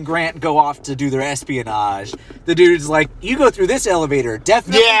Ellie and Grant go off to do their espionage. The dude's like, "You go through this elevator,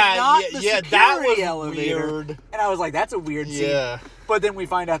 definitely not the security that was elevator." weird. And I was like, "That's a weird scene." Yeah. But then we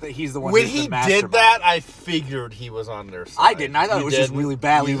find out that he's the one When who's he the mastermind. did that, I figured he was on their side. I didn't. I thought You it was just didn't? really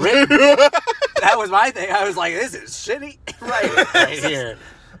badly written. That was my thing. I was like, "This is shitty." right here.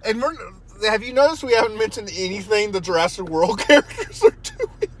 And have you noticed we haven't mentioned anything the Jurassic World characters are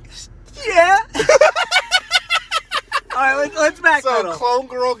doing? Yeah. All right, let's back that So up. Clone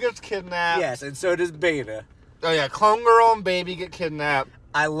Girl gets kidnapped. Yes, and so does Beta. Oh yeah, Clone Girl and Baby get kidnapped.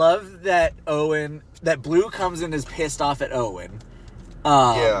 I love that Blue comes in as pissed off at Owen.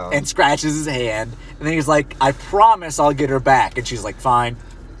 And scratches his hand. And then he's like, "I promise I'll get her back." And she's like, "Fine.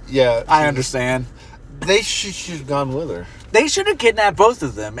 Yeah, I understand." She's gone with her. They should have kidnapped both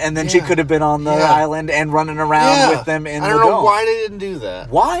of them. And then she Yeah. could have been on the Yeah. island and running around with them in the I don't know dome. why they didn't do that.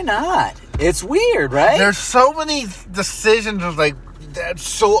 Why not? It's weird, right? There's so many decisions of like that's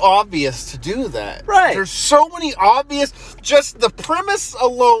so obvious to do that. Right. There's so many obvious. Just the premise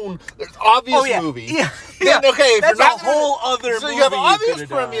alone. There's obvious Oh, yeah. movies. Yeah. Then, okay, if That's you're not a whole other so movie you have you an obvious could've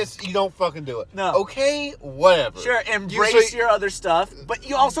done. premise, you don't fucking do it. No. Okay, whatever. Sure, embrace Usually- your other stuff, but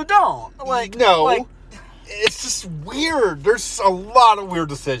you also don't. Like, no. like, It's just weird. There's a lot of weird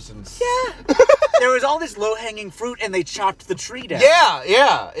decisions. yeah. There was all this low-hanging fruit, and they chopped the tree down.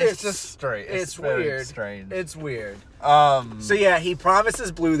 Yeah. It's just strange. It's very weird. strange. It's weird. So So yeah, he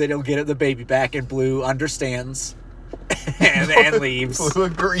promises Blue that he'll get the baby back, and Blue understands and leaves. Blue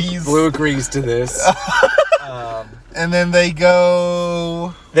agrees. Blue agrees to this. And then they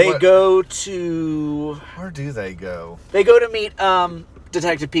go. They what- go to Where do they go? meet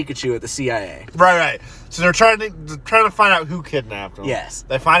Detective Pikachu at the CIA. Right. So they're trying to find out who kidnapped them. Yes.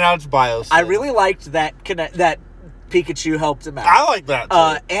 They find out it's Bios. I really liked that Pikachu helped him out. I like that too.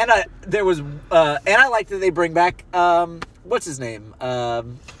 And I liked that they bring back what's his name?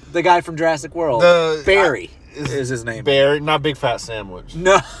 The guy from Jurassic World. Barry is his name. Barry, not Big Fat Sandwich.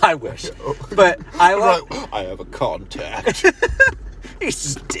 No, I wish. But I like I have a contact. he's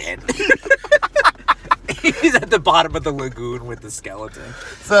just dead. He's at the bottom of the lagoon with the skeleton.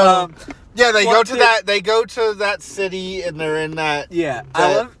 So yeah, they well, go to that city and they're in that. Yeah, that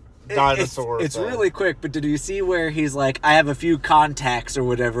I love dinosaur. It's thing. really quick, but did you see where he's like, "I have a few contacts" or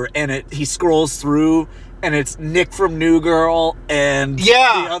whatever, and he scrolls through, and it's Nick from New Girl and the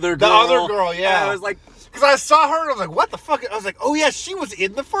other girl. Yeah, and I was like, because I saw her and I was like, what the fuck? I was like, oh yeah, she was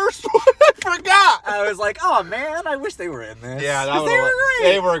in the first one. I forgot. "Oh man, I wish they were in this." Yeah, 'Cause they were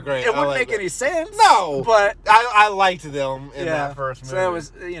great. They were great. It wouldn't make any sense. No, but I liked them in that first movie. So that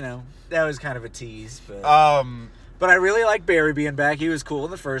was that was kind of a tease, but but I really like Barry being back. He was cool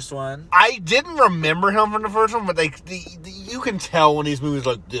in the first one. I didn't remember him from the first one, but you can tell when these movies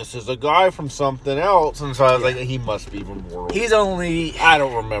like this is a guy from something else, and so I was like, he must be from World. He's only I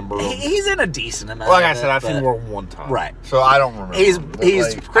don't remember him. he's in a decent amount. Like of I said, I've it, seen but- World one time, Right. So I don't remember. He's him, but,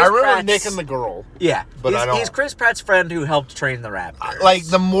 Chris I remember Pratt's- Nick and the girl. Yeah, But I don't- he's Chris Pratt's friend who helped train the Raptors. Like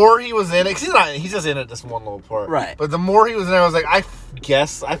the more he was in it, 'cause he's just in it this one little part, Right. But the more he was in it, I was like, I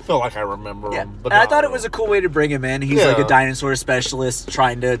feel like I remember yeah, him. But and I not thought it really. was a cool way to bring him in. He's like Yeah. a dinosaur specialist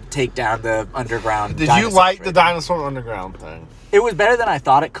trying to take down the underground. Did you dinosaur like the trade. Dinosaur Underground thing? It was better than I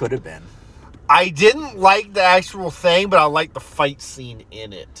thought it could have been. I didn't like the actual thing, but I liked the fight scene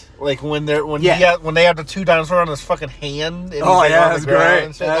in it. Like when they have the two dinosaurs on his fucking hand. And he's, like, on that the was ground great.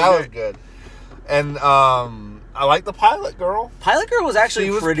 and shit. That was good. And I like the pilot girl. Pilot Girl was actually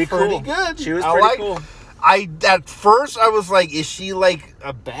She was pretty cool. good. She was I pretty liked- cool. At first I was like, is she like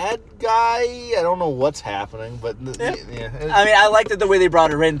a bad guy? I don't know what's happening, but Yeah. yeah. I mean, I liked it the way they brought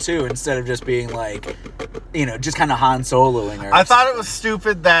her in too, instead of just being like, just kind of Han Soloing her. I thought it was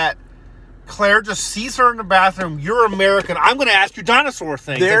stupid that Claire just sees her in the bathroom. You're American. I'm going to ask you dinosaur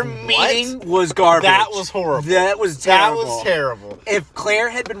things. Their Like, meeting what? was garbage. That was horrible. That was That terrible. was terrible. If Claire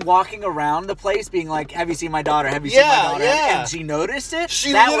had been walking around the place being like, "Have you seen my daughter? Have you seen my Yeah, daughter?" yeah. And she noticed it,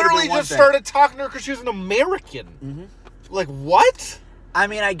 She that would've literally been one just thing. started talking to her because she was an American. Mm-hmm. Like, what? I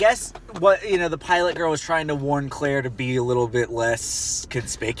mean, I guess the pilot girl was trying to warn Claire to be a little bit less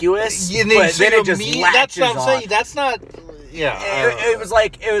conspicuous, but then it just That's latches what I'm on. saying. That's not... Yeah. It was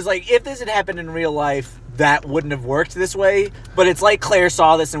like if this had happened in real life, that wouldn't have worked this way. But it's like Claire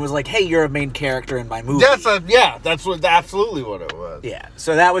saw this and was like, "Hey, you're a main character in my movie." That's absolutely what it was. Yeah,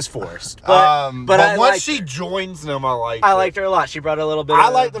 so that was forced. But I once she her. joins them, I liked her a lot. She brought a little bit. I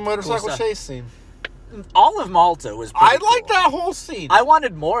of like the cool motorcycle stuff. chase scene. All of Malta was. I cool. liked that whole scene. I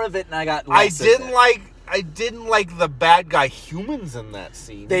wanted more of it, and I got. Less I didn't like the bad guy humans in that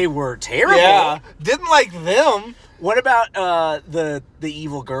scene. They were terrible. Yeah, didn't like them. What about the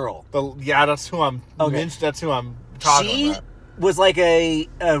evil girl? That's who I'm. Okay. That's who I'm talking about. She was like a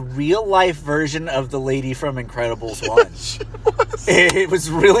real life version of the lady from Incredibles 1. It was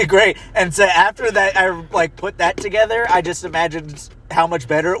really great. And so after that, I like put that together. I just imagined how much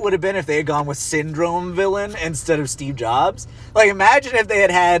better it would have been if they had gone with Syndrome villain instead of Steve Jobs. Like, imagine if they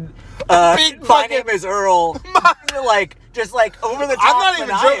had My Name is Earl, like just like over the top.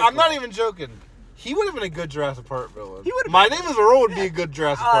 I'm not even joking. He would have been a good Jurassic Park villain. My Name is Earl would be a good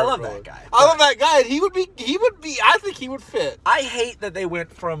Jurassic Park villain. I love that guy. I love that guy. He would be. I think he would fit. I hate that they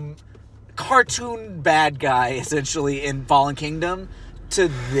went from cartoon bad guy essentially in Fallen Kingdom to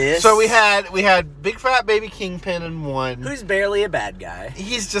this. So we had Big Fat Baby Kingpin in one. Who's barely a bad guy.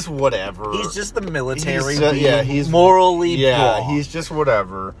 He's just whatever. He's just the military. He's morally. Yeah, wrong. He's just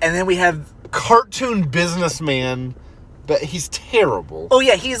whatever. And then we have cartoon businessman, but he's terrible. Oh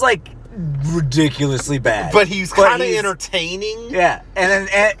yeah, he's like ridiculously bad. But he's kind of entertaining. Yeah, and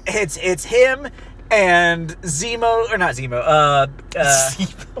then it's him and Zemo, or not Zemo.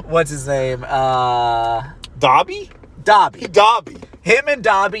 What's his name? Dobby. Him and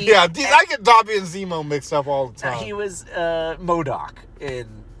Dobby. Yeah, I get Dobby and Zemo mixed up all the time. He was MODOK in.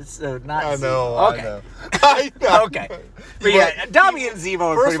 So not I know. Zemo. Okay. I know. Okay. But yeah, Dobby and Zemo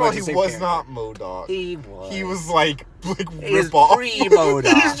are pretty much the same First of all, he was character. not MODOK. He was. He was like He's rip off.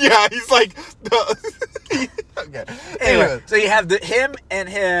 pre-MODOK. He's like. Okay. Anyway, so you have him,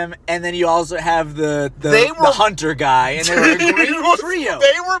 and then you also have the hunter guy, and they were a great trio.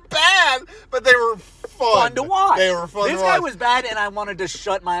 They were bad, but they were fun to watch. They were fun. This guy was bad, and I wanted to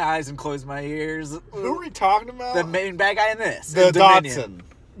shut my eyes and close my ears. Who are we talking about? The main bad guy in this. The Dodson.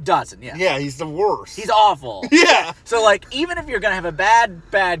 Dodson, yeah. Yeah, he's the worst. He's awful. Yeah. So, like, even if you're going to have a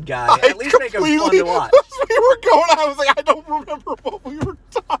bad guy, at least make him fun to watch. We were going, I was like, I don't remember what we were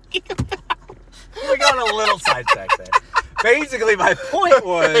talking about. We got a little sidetracked there. Basically, my point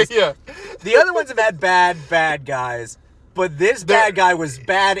was, the other ones have had bad guys, but this bad guy was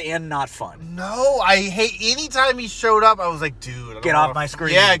bad and not fun. No, I hate, anytime he showed up, I was like, dude. Get off my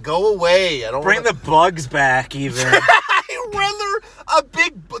screen. Yeah, go away. I don't Bring the bugs back, even. I'd rather a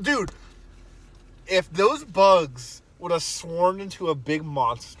big, dude, if those bugs would have swarmed into a big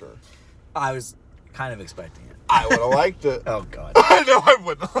monster. I was kind of expecting it. I would have liked it. Oh, God. I know I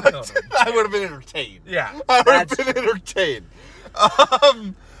wouldn't have liked it. I would have been entertained. Yeah. I would have been entertained.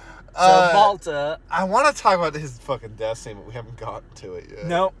 Malta. I want to talk about his fucking death scene, but we haven't gotten to it yet.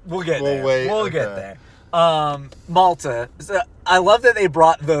 No, we'll get there. Wait, we'll get there. Malta. So I love that they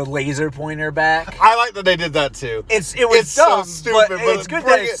brought the laser pointer back. I like that they did that too. It was dumb, so stupid, but it's good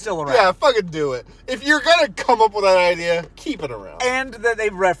that it's still around. Yeah, fucking do it. If you're gonna come up with that idea, keep it around. And that they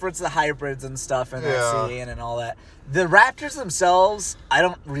reference the hybrids and stuff in that scene and all that. The Raptors themselves, I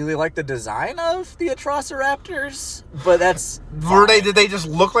don't really like the design of the Atrociraptors, but that's fine. Did they just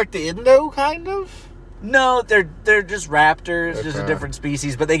look like the Indo kind of? No, they're just raptors, just a different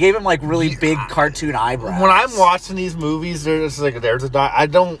species. But they gave them like really big cartoon eyebrows. When I'm watching these movies, I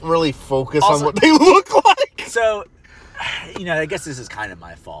don't really focus on what they look like. So, I guess this is kind of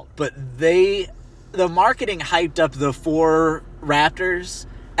my fault, but the marketing hyped up the 4 raptors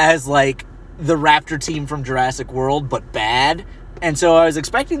as like the raptor team from Jurassic World, but bad. And so I was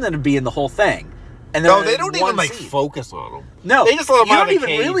expecting them to be in the whole thing. And no, they don't even focus on them. No, they just let them you out don't of the even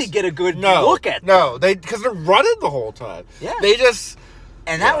cage. really get a good look at them. No, because they're running the whole time. Yeah, they just.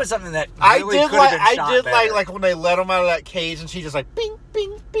 And that was something that really could have been shot better. like when they let them out of that cage, and she just like bing,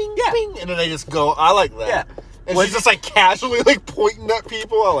 bing, bing, bing, and then they just go. I like that. Yeah, and she's just like casually like pointing at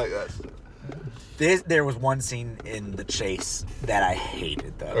people. I like that. There was one scene in the chase that I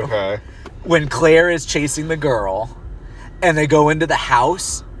hated though. Okay. When Claire is chasing the girl, and they go into the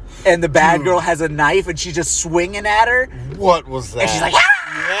house. And the bad girl has a knife, and she's just swinging at her. What was that? And she's like,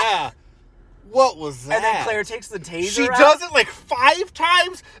 ah! Yeah. What was that? And then Claire takes the taser She out. does it like 5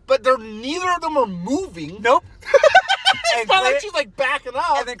 times, but neither of them are moving. Nope. It's not like she's like backing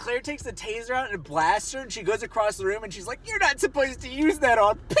up. And then Claire takes the taser out and blasts her, and she goes across the room, and she's like, "You're not supposed to use that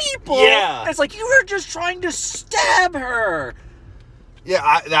on people." Yeah. And it's like, you were just trying to stab her.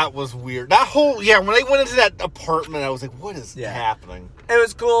 Yeah, that was weird. That whole, when they went into that apartment, I was like, what is happening? It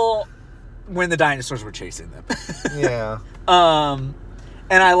was cool when the dinosaurs were chasing them. Yeah.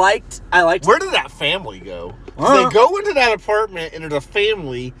 And I liked. Where did that family go? They go into that apartment and it's a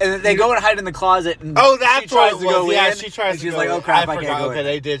family, and then they go and hide in the closet. And that's she tries to what it go was. Yeah, in, she tries. And she's to like, go "Oh crap, I forgot. can't go." Okay,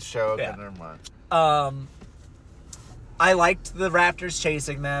 they did show. Okay, Yeah. never mind. I liked the raptors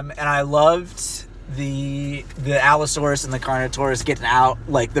chasing them, and I loved the Allosaurus and the Carnotaurus getting out.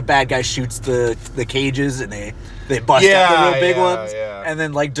 Like the bad guy shoots the cages, and they bust out the real big ones. Yeah. And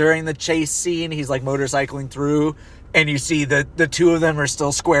then like during the chase scene, he's like motorcycling through, and you see the two of them are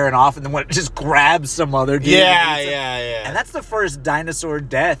still squaring off, and then one just grabs some other dude. Yeah. And that's the first dinosaur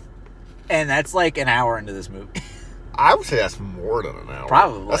death, and that's like an hour into this movie. I would say that's more than an hour.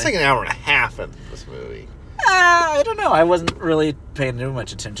 Probably. That's like an hour and a half into this movie. I don't know. I wasn't really paying too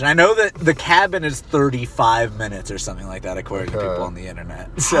much attention. I know that the cabin is 35 minutes or something like that, according to people on the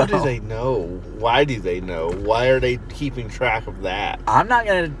internet. So, how do they know? Why do they know? Why are they keeping track of that? I'm not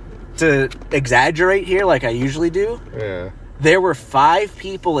going to exaggerate here like I usually do. Yeah. There were 5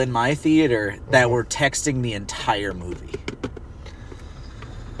 people in my theater that were texting the entire movie.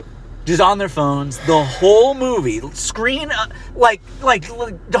 Just on their phones, the whole movie, screen, like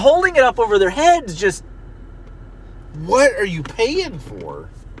holding it up over their heads, just... What are you paying for?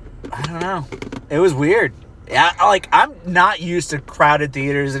 I don't know. It was weird. Yeah, like I'm not used to crowded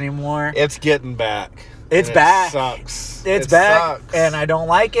theaters anymore. It's getting back. It's back. It sucks. It's it back, sucks. and I don't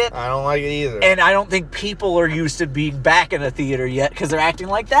like it. I don't like it either. And I don't think people are used to being back in a theater yet because they're acting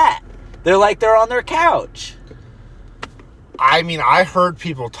like that. They're like they're on their couch. I mean, I heard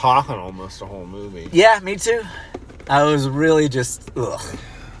people talking almost the whole movie. Yeah, me too. I was really just ugh.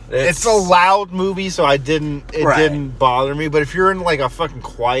 It's a loud movie, so it didn't bother me. But if you're in like a fucking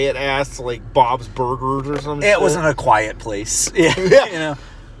quiet ass like Bob's Burgers or something, it wasn't a quiet place. Yeah, you know,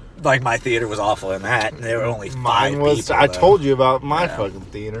 like my theater was awful in that, and there were only 5 people. I told you about my fucking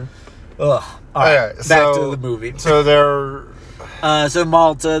theater. Ugh. All right, back to the movie. So they're so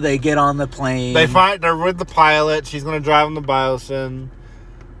Malta, they get on the plane. They're with the pilot. She's gonna drive them to Biosyn.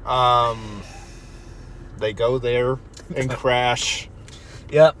 They go there and crash.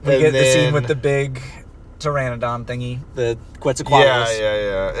 Yep, we get the then, scene with the big pteranodon thingy, the Quetzalcoatlus.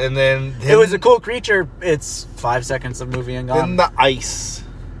 Yeah. And then it was a cool creature. It's 5 seconds of movie and gone. In the ice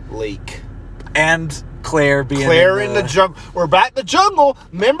lake. And Claire being in the jungle. We're back in the jungle.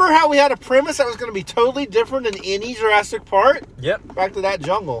 Remember how we had a premise that was going to be totally different than any Jurassic Park? Yep. Back to that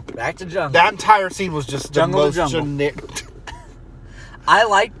jungle. Back to jungle. That entire scene was just jungle the most generic. I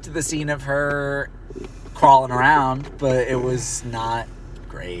liked the scene of her crawling around, but it was not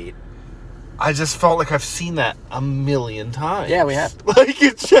great. I just felt like I've seen that a million times. Yeah, we have. Like,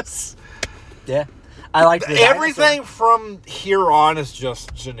 it's just... Yeah. I liked the everything dinosaur. From here on is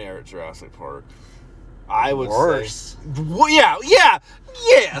just generic Jurassic Park. I would Worse. say... Well,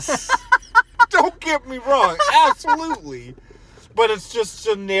 yes. Don't get me wrong. Absolutely. But it's just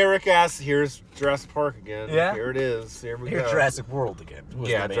generic ass, here's Jurassic Park again. Yeah. Here it is. Here we go. Here's Jurassic World again.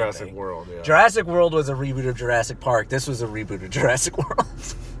 Yeah, Jurassic World, yeah. Jurassic World was a reboot of Jurassic Park. This was a reboot of Jurassic World.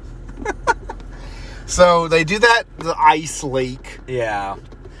 So they do that, the ice lake. Yeah.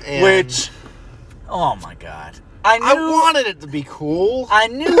 And which, oh my God. I wanted it to be cool. I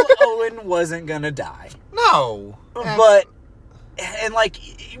knew Owen wasn't going to die. No. But, and like,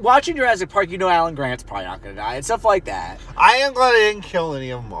 watching Jurassic Park, you know Alan Grant's probably not going to die and stuff like that. I am glad I didn't kill any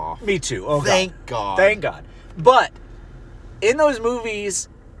of them off. Me too. Oh, Thank God. Thank God. But, in those movies,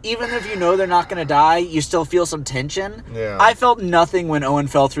 even if you know they're not going to die, you still feel some tension. Yeah. I felt nothing when Owen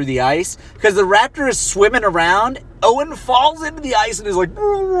fell through the ice because the raptor is swimming around. Owen falls into the ice and is like,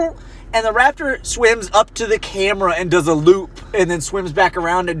 and the raptor swims up to the camera and does a loop and then swims back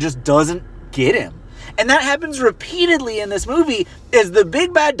around and just doesn't get him. And that happens repeatedly in this movie. Is the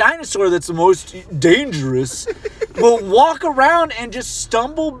big bad dinosaur that's the most dangerous will walk around and just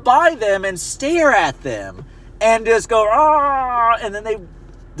stumble by them and stare at them and just go, ah, and then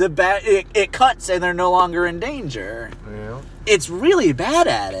it cuts and they're no longer in danger. Yeah. It's really bad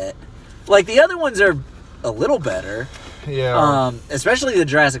at it. Like the other ones are a little better. Yeah. Especially the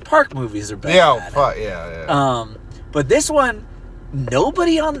Jurassic Park movies are better. Yeah. But this one, no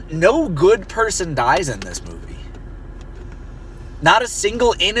good person dies in this movie. Not a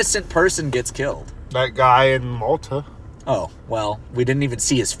single innocent person gets killed. That guy in Malta. Oh, well, we didn't even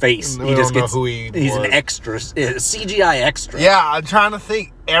see his face. We don't know who he he's was. an extra, CGI extra. Yeah, I'm trying to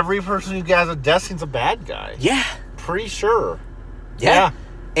think. Every person who has a death scene's a bad guy. Yeah. Pretty sure. Yeah.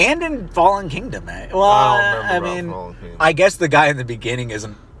 And in Fallen Kingdom, eh? Well, I don't remember Fallen Kingdom. I guess the guy in the beginning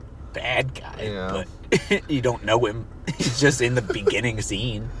isn't bad guy, Yeah. but you don't know him. He's just in the beginning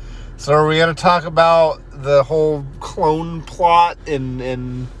scene. So are we going to talk about the whole clone plot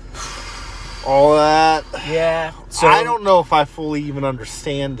and all that. Yeah. So I don't know if I fully even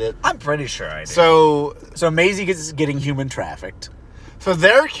understand it. I'm pretty sure I do. So Maisie is getting human trafficked. So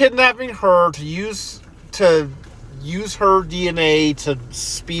they're kidnapping her to use her DNA to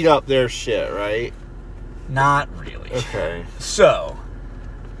speed up their shit, right? Not really. Okay. So,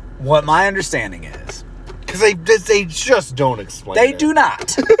 what my understanding is... Because they just don't explain They it. do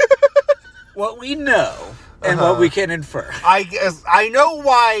not. What we know and what we can infer. I know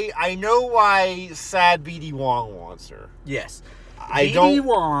why sad BD Wong wants her. Yes. I BD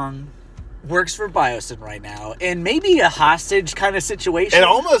Wong works for Biosyn right now, and maybe a hostage kind of situation. It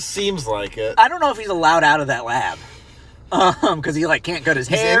almost seems like it. I don't know if he's allowed out of that lab. Because he, can't cut his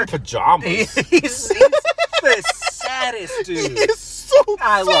hair. He's in pajamas. He's the saddest dude. He's so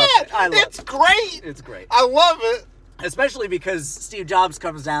I love sad. it. I love It's great. It's great. I love it. Especially because Steve Jobs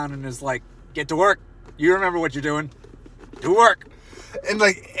comes down and is like, get to work. You remember what you're doing. Do work. And,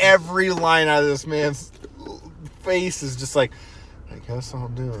 every line out of this man's face is just like, I guess I'll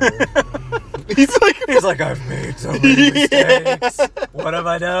do it. He's like, I've made so many mistakes. What have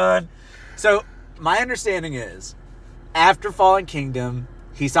I done? So, my understanding is, after Fallen Kingdom,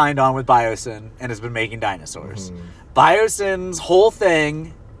 he signed on with Biosyn and has been making dinosaurs. Mm-hmm. Biosyn's whole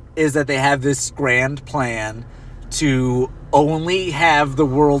thing is that they have this grand plan to only have the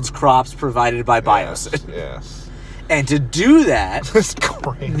world's crops provided by Biosyn. Yes. And to do that, This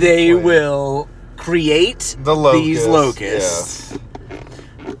great they plan. will create these locusts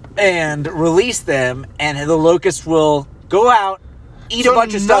and release them, and the locusts will go out, eat a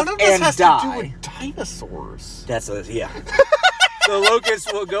bunch of stuff, none of this and has die. to do with dinosaurs. Yeah. The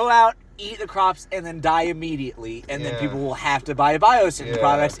locusts will go out, eat the crops, and then die immediately, and then people will have to buy Biosyn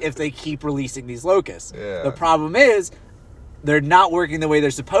products if they keep releasing these locusts. Yeah. The problem is, they're not working the way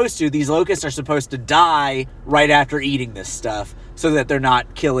they're supposed to. These locusts are supposed to die right after eating this stuff, so that they're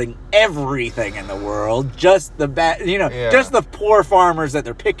not killing everything in the world, just the just the poor farmers that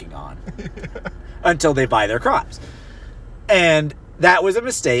they're picking on, until they buy their crops. And that was a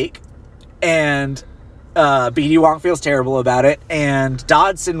mistake, and BD Wong feels terrible about it, and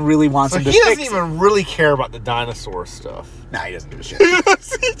Dodson really wants him to fix it. He doesn't even really care about the dinosaur stuff. Nah, he doesn't give a shit.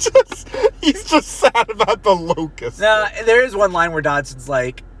 He's just sad about the locusts. Now, there is one line where Dodson's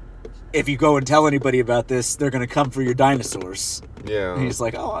like, if you go and tell anybody about this, they're going to come for your dinosaurs. Yeah. And he's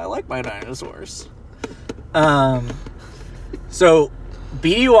like, oh, I like my dinosaurs. So,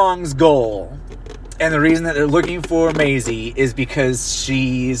 BD Wong's goal, and the reason that they're looking for Maisie, is because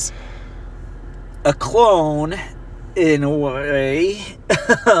she's a clone, in a way.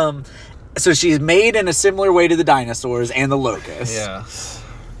 So she's made in a similar way to the dinosaurs and the locusts. Yes.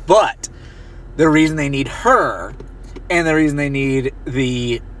 But the reason they need her, and the reason they need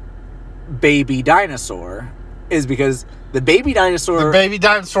the baby dinosaur, is because the baby dinosaur... The baby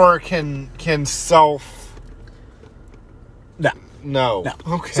dinosaur can self... No.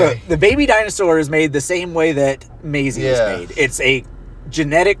 Okay. So the baby dinosaur is made the same way that Maisie is made. It's a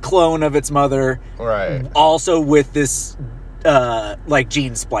genetic clone of its mother. Right. Also with this,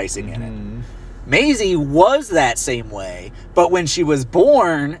 gene splicing in it. Maisie was that same way, but when she was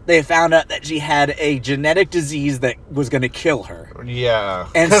born, they found out that she had a genetic disease that was going to kill her. Yeah.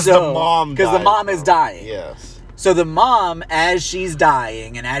 And because so, the mom is dying. Yes. So the mom, as she's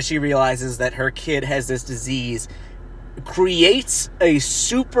dying, and as she realizes that her kid has this disease, creates a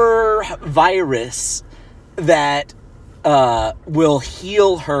super virus that will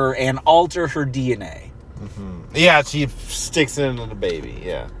heal her and alter her DNA. Mm-hmm. Yeah, she sticks it into the baby,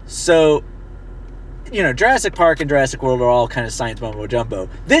 yeah. So, Jurassic Park and Jurassic World are all kind of science mumbo jumbo.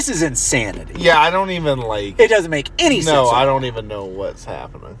 This is insanity. Yeah, I don't even It doesn't make any sense. No, I don't even know what's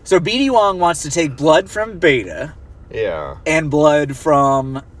happening. So BD Wong wants to take blood from Beta. Yeah. And blood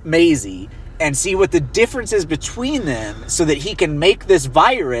from Maisie and see what the difference is between them so that he can make this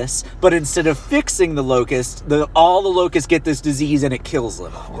virus, but instead of fixing the locust, all the locusts get this disease and it kills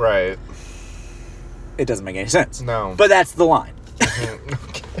them all. Right. It doesn't make any sense. No. But that's the line. Okay.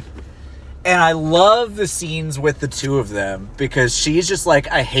 And I love the scenes with the two of them because she's just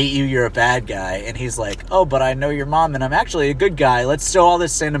like, I hate you, you're a bad guy. And he's like, oh, but I know your mom and I'm actually a good guy. Let's show all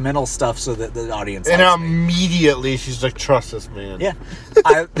this sentimental stuff so that the audience and likes me. Immediately she's like, trust this man. Yeah.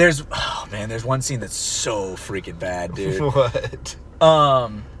 There's one scene that's so freaking bad, dude. What?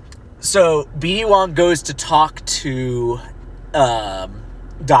 So BD Wong goes to talk to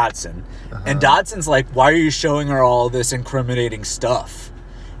Dodson. Uh-huh. And Dodson's like, why are you showing her all this incriminating stuff?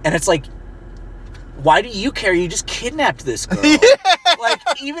 And it's like, why do you care? You just kidnapped this girl. Yeah.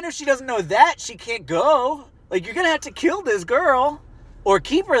 Even if she doesn't know that, she can't go. You're going to have to kill this girl or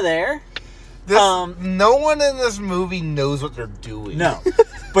keep her there. No one in this movie knows what they're doing. No.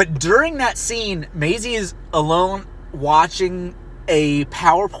 But during that scene, Maisie is alone watching a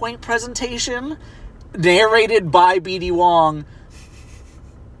PowerPoint presentation narrated by B.D. Wong.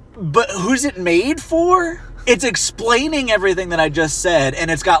 But who's it made for? It's explaining everything that I just said, and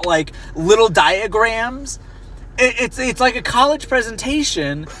it's got like little diagrams. It's like a college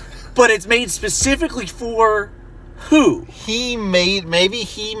presentation, but it's made specifically for who? Maybe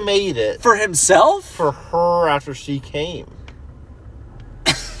he made it For himself? for her after she came.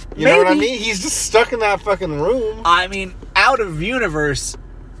 You know what I mean? He's just stuck in that fucking room. I mean, out of universe,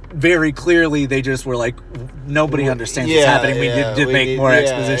 very clearly they just were like, nobody understands what's happening. We need to make more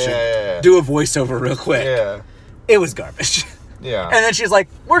exposition. Do a voiceover real quick. Yeah. It was garbage. Yeah. And then she's like,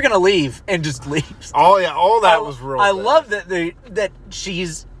 we're going to leave, and just leaves. Oh, yeah. All that was real I bad. love that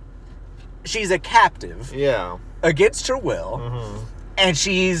she's a captive. Yeah. Against her will. And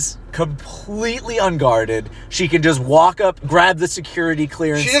she's completely unguarded. She can just walk up, grab the security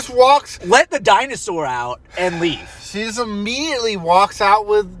clearance. She just walks. Let the dinosaur out and leave. She just immediately walks out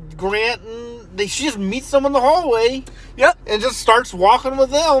with Grant, and she just meets them in the hallway. Yep. And just starts walking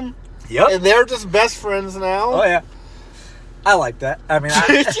with them. Yep. And they're just best friends now. Oh, yeah. I liked that. I mean,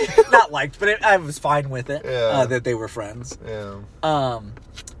 not liked, but I was fine with it. Yeah. That they were friends. Yeah.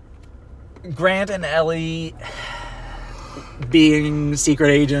 Grant and Ellie being secret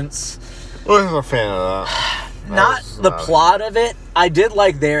agents. I wasn't a fan of that. Not the plot of it. I did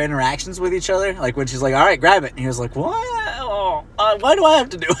like their interactions with each other. Like when she's like, all right, grab it. And he was like, what? Why do I have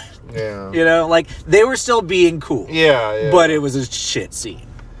to do it? Yeah. You know, like they were still being cool. Yeah. But it was a shit scene.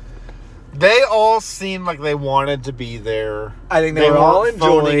 They all seemed like they wanted to be there. I think they were all weren't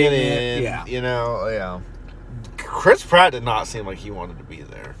phoning enjoying it it. in. Yeah. You know, yeah. Chris Pratt did not seem like he wanted to be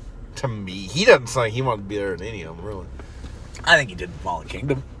there. To me. He doesn't seem like he wanted to be there in any of them, really. I think he did Fallen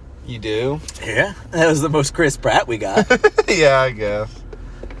Kingdom. You do? Yeah. That was the most Chris Pratt we got. Yeah, I guess.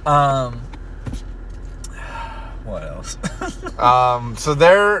 What else? So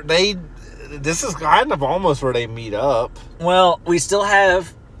this is kind of almost where they meet up. Well, we still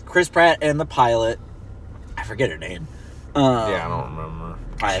have Chris Pratt and the pilot. I forget her name. Yeah, I don't remember.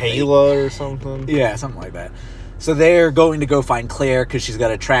 I think- Kayla or something? Yeah, something like that. So they're going to go find Claire because she's got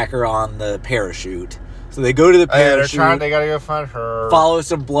a tracker on the parachute. So they go to the parachute. They gotta go find her. Follow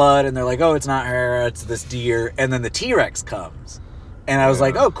some blood, and they're like, oh, it's not her, it's this deer. And then the T-Rex comes. And I was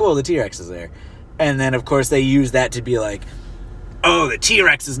like, oh, cool, the T-Rex is there. And then, of course, they use that to be like, oh, the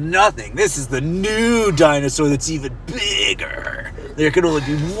T-Rex is nothing. This is the new dinosaur that's even bigger. There can only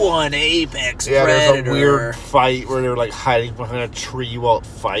be one apex predator. There's a weird fight where they're like hiding behind a tree while it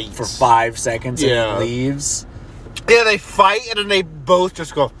fights. For 5 seconds and Yeah. it leaves. Yeah, they fight and then they both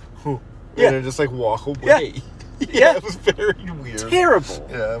just go, "Huh," Yeah. and then just like walk away. Yeah. Yeah, it was very weird. Terrible.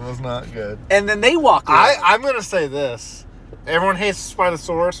 Yeah, it was not good. And then they walk away. I'm gonna say this. Everyone hates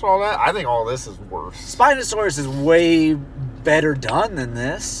Spinosaurus and all that. I think all this is worse. Spinosaurus is way better done than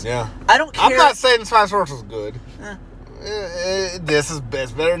this. Yeah. I don't care. I'm not saying Spinosaurus is good. Eh. This is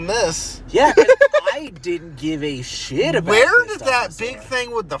better than this. Yeah, 'cause I didn't give a shit about Where this did that dinosaur. big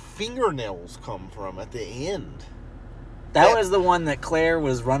thing with the fingernails come from at the end? That was the one that Claire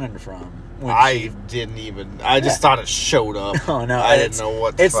was running from. when I didn't even. I just thought it showed up. Oh no! I didn't know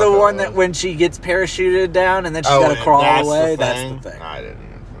what. It's fuck the it one was. that when she gets parachuted down and then she's Oh, got to and crawl that's away. the That's thing? the thing. I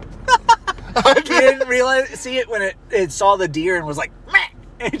didn't. You didn't see it when it saw the deer and was like, meh!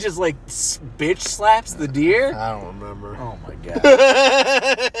 And it just like bitch slaps the deer. I don't remember. Oh my god!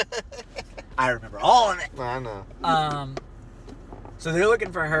 I remember all of it. I know. So they're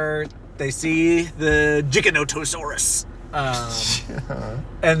looking for her. They see the Giganotosaurus.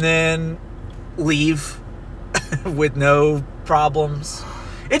 And then leave with no problems.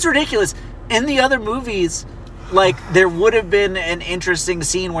 It's ridiculous. In the other movies, like, there would have been an interesting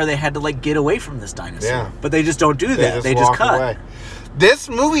scene where they had to, like, get away from this dinosaur. Yeah. But they just don't do that. They just walk cut. away. This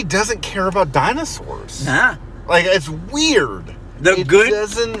movie doesn't care about dinosaurs. Nah. Like, it's weird.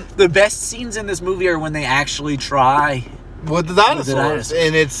 The best scenes in this movie are when they actually try with the dinosaurs.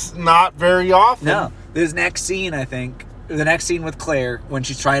 And it's not very often. No. This next scene, I think, the next scene with Claire, when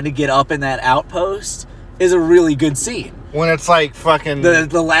she's trying to get up in that outpost, is a really good scene. When it's like fucking...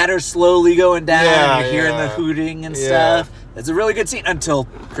 The ladder slowly going down, Yeah, and you're hearing yeah. the hooting and Yeah. stuff. It's a really good scene until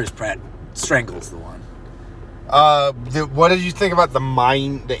Chris Pratt strangles the one. What did you think about the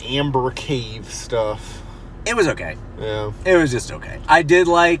Amber Cave stuff? It was okay. Yeah. It was just okay. I did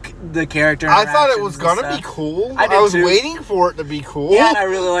like the character I thought it was interactions and gonna be stuff. cool. I did was too. waiting for it to be cool. Yeah, and I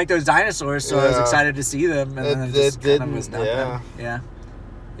really like those dinosaurs, so I was Yeah. excited to see them. And then It it just kind didn't, of was nothing. yeah.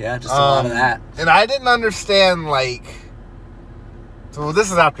 Yeah, just a lot of that. And I didn't understand, like... So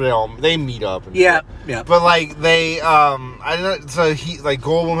this is after they meet up. And Yeah, shit. yeah. But like they, I don't. So he like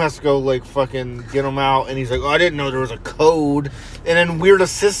Goldblum has to go like fucking get him out, and he's like, "Oh, I didn't know there was a code." And then weird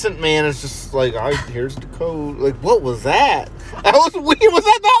assistant man is just like, "Here's the code." Like, what was that? That was weird. Was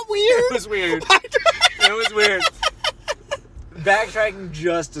that not weird? It was weird. It was weird. Backtracking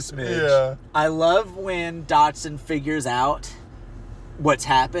just a smidge. Yeah. I love when Dodson figures out what's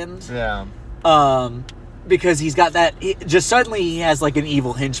happened. Yeah. Because he's got that. Just suddenly he has like an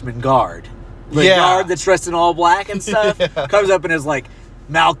evil henchman guard. The Yeah. guard that's dressed in all black and stuff Yeah. comes up and is like,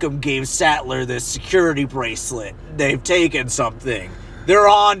 Malcolm gave Sattler this security bracelet. They've taken something. They're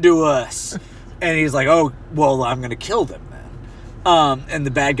on to us. And he's like, oh, well, I'm going to kill them then. And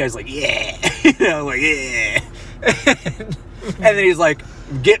the bad guy's like, yeah. Like, yeah. And then he's like,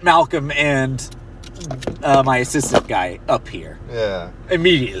 get Malcolm and my assistant guy up here. Yeah.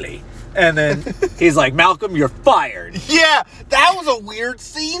 Immediately. And then he's like, Malcolm, you're fired. Yeah, that was a weird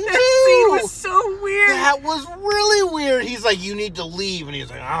scene too. That scene was so weird. That was really weird. He's like, you need to leave, and he's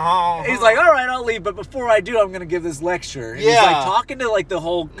like, oh. He's like, all right, I'll leave, but before I do, I'm going to give this lecture. And Yeah. He's like talking to like the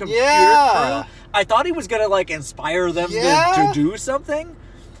whole computer Yeah. crew. I thought he was going to like inspire them Yeah. to do something,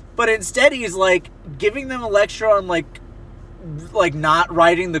 but instead he's like giving them a lecture on like not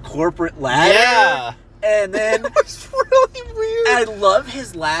riding the corporate ladder. Yeah. And then It's really weird. I love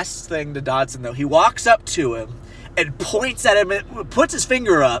his last thing to Dodson, though. He walks up to him and points at him, and puts his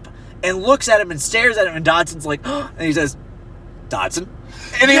finger up, and looks at him and stares at him, and Dodson's like, and he says, Dodson?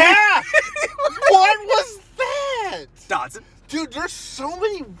 And he Yeah. What was that? Dodson. Dude, there's so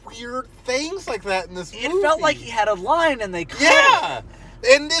many weird things like that in this movie. It felt like he had a line, and they cut Yeah. it.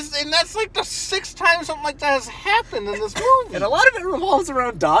 And that's like the 6th time something like that has happened in this movie. And a lot of it revolves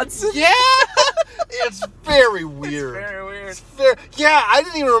around Dodson. Yeah. It's very weird. It's very weird. Yeah, I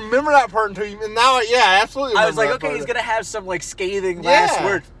didn't even remember that part until you. And now, I absolutely. I was like, remember that okay, part. he's gonna have some like scathing last Yeah.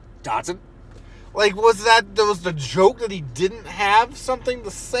 word. Dodson. Like, was the joke that he didn't have something to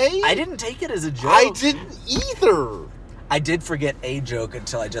say? I didn't take it as a joke. I didn't either. I did forget a joke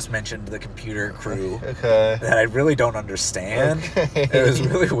until I just mentioned the computer crew Okay. that I really don't understand. Okay. It was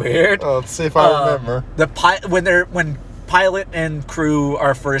really weird. Oh, let's see if I remember. When pilot and crew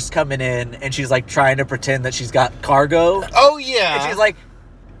are first coming in, and she's like trying to pretend that she's got cargo, Oh yeah. and she's like,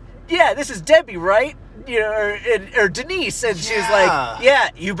 "Yeah, this is Debbie, right? You know, or Denise," and she's Yeah. like, "Yeah,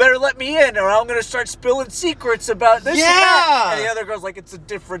 you better let me in, or I'm gonna start spilling secrets about this." Yeah. And that. And the other girl's like, "It's a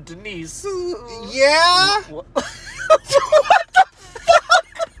different Denise." Yeah. What? What the fuck?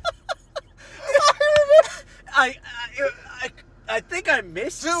 I think I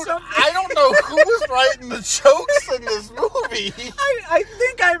missed Dude, something. I don't know who was writing the jokes in this movie. I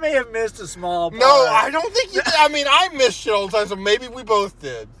think I may have missed a small part. No, I don't think you did. I mean, I missed shit all the time, so maybe we both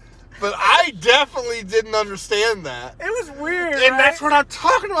did. But I definitely didn't understand that. It was weird, And right? that's what I'm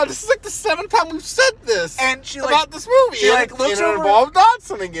talking about. This is like the 7th time we've said this. And she, like- about this movie. she, like, looks and it over- involved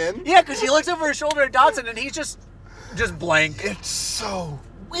Dodson again. Yeah, because he looks over his shoulder at Dodson, and he's just blank. It's so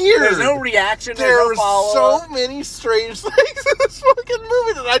weird. There's no reaction. There There's are no follow-up. so many strange things in this fucking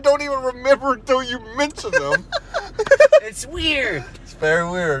movie that I don't even remember until you mention them. It's weird. It's very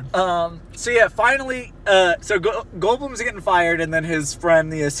weird. So yeah, finally, Goldblum's getting fired, and then his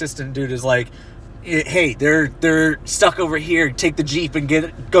friend, the assistant dude, is like, "Hey, they're stuck over here. Take the Jeep and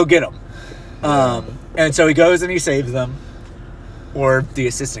go get them." And so he goes and he saves them, or the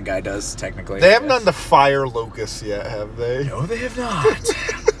assistant guy does technically. They haven't done the fire locust yet, have they? No, they have not.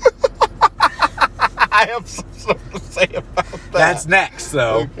 I have some stuff to say about that. That's next,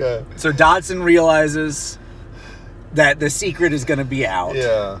 though. Okay. So Dodson realizes that the secret is going to be out,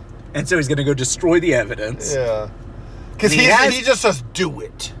 Yeah. and so he's going to go destroy the evidence. Yeah. Because He he just says, do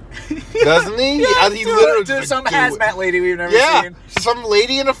it. Doesn't he? Yeah, he do literally it to just some do hazmat it. lady we've never Yeah. seen. Some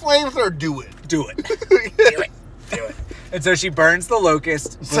lady in a flamethrower, do it. Do it. Do it. Do it. And so she burns the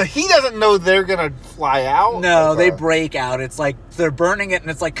locust. So he doesn't know they're going to fly out? No, they Okay. break out. It's like they're burning it, and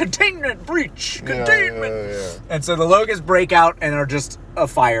it's like containment breach, Yeah, containment. yeah. And so the locusts break out and are just a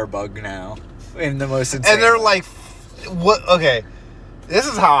firebug now, in the most insane. And they're way. like, what? Okay, this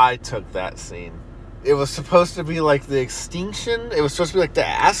is how I took that scene. It was supposed to be like the extinction. It was supposed to be like the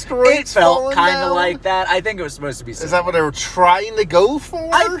asteroids. It felt falling kind of down. like that. I think it was supposed to be. Is that what they were trying to go for?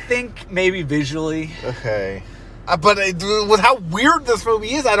 I think maybe visually. Okay. But with how weird this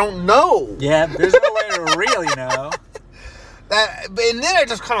movie is, I don't know. Yeah, there's no way to really know. And then it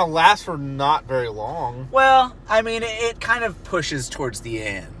just kind of lasts for not very long. Well, I mean, it kind of pushes towards the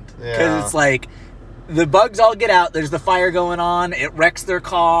end. Because Yeah. it's like, the bugs all get out, there's the fire going on, it wrecks their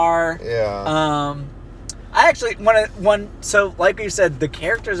car. Yeah. I actually, so like you said, the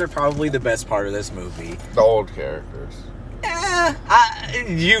characters are probably the best part of this movie. The old characters.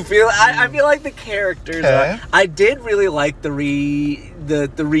 I feel like the characters. Okay. I did really like the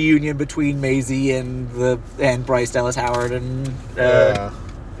reunion between Maisie and Bryce Dallas Howard and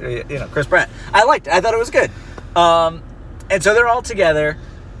Chris Pratt. I liked it. I thought it was good. And so they're all together.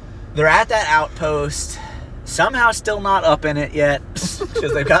 They're at that outpost. Somehow still not up in it yet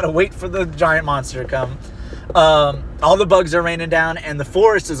because they've got to wait for the giant monster to come. All the bugs are raining down and the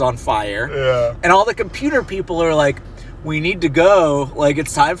forest is on fire. Yeah. And all the computer people are like, we need to go. Like,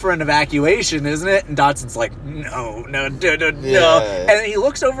 it's time for an evacuation, isn't it? And Dodson's like, no. Yeah. And he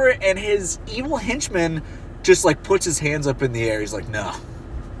looks over and his evil henchman just, like, puts his hands up in the air. He's like, no.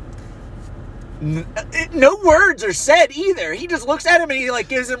 No words are said either. He just looks at him and he, like,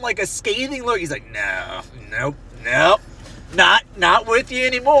 gives him, like, a scathing look. He's like, nope. Not with you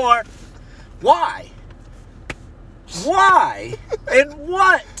anymore. Why? And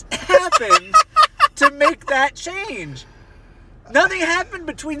what happened to make that change? Nothing happened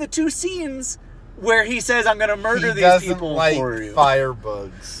between the two scenes where he says, I'm going to murder these people like for you.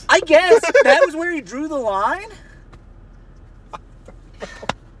 Firebugs. I guess that was where he drew the line.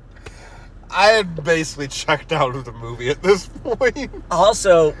 I had basically checked out of the movie at this point.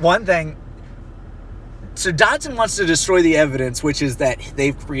 Also, one thing. So Dodson wants to destroy the evidence, which is that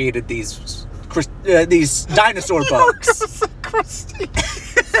they've created these dinosaur bugs.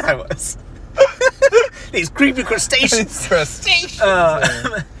 I was. These creepy crustaceans.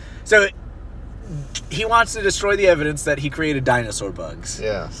 So he wants to destroy the evidence that he created dinosaur bugs.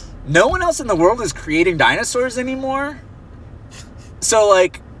 Yes. No one else in the world is creating dinosaurs anymore. So,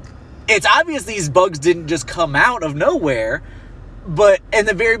 like, it's obvious these bugs didn't just come out of nowhere. But in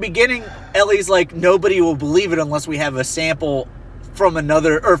the very beginning, Ellie's like, nobody will believe it unless we have a sample from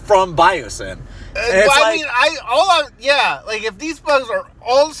from Biosyn. Like if these bugs are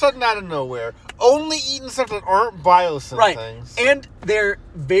all of a sudden out of nowhere, only eating stuff that aren't Biosyn things. And they're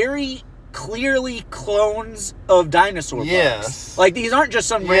very clearly clones of dinosaur bugs. Like, these aren't just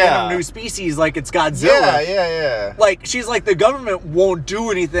some random new species like it's Godzilla. Yeah. Like, she's like, the government won't do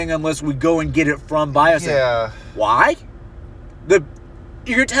anything unless we go and get it from Biosyn. Yeah. Why?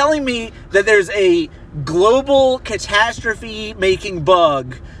 You're telling me that there's a global catastrophe-making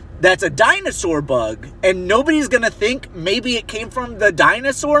bug that's a dinosaur bug, and nobody's going to think maybe it came from the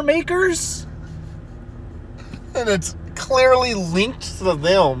dinosaur makers? And it's clearly linked to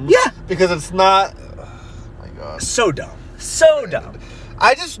them. Yeah. Because it's not... Oh, my God. So dumb.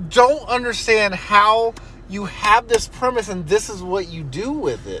 I just don't understand how you have this premise and this is what you do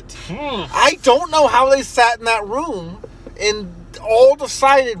with it. I don't know how they sat in that room and all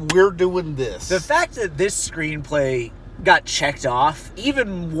decided we're doing this. The fact that this screenplay got checked off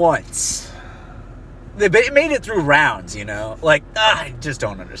even once, they made it through rounds, you know? Like, I just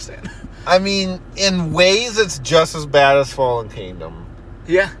don't understand. I mean, in ways it's just as bad as Fallen Kingdom.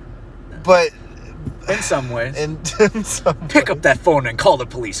 Yeah. But... in some ways. In some Pick up that phone and call the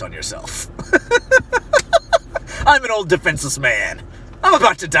police on yourself. I'm an old defenseless man. I'm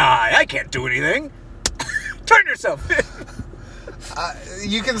about to die. I can't do anything. Turn yourself in.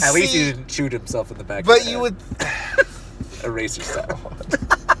 You can At least he didn't shoot himself in the back. But you would... Eraser style.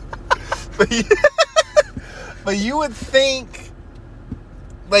 But you would think...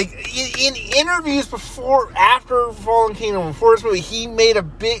 Like, in interviews after Fallen Kingdom, before this movie, he made a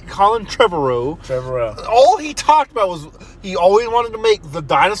big... Colin Trevorrow. All he talked about was he always wanted to make the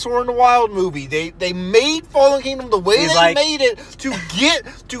Dinosaur in the Wild movie. They made Fallen Kingdom the way made it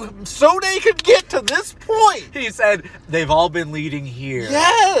so they could get to this point. He said, they've all been leading here.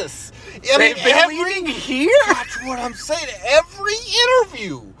 Yes! They've been leading here? That's what I'm saying. Every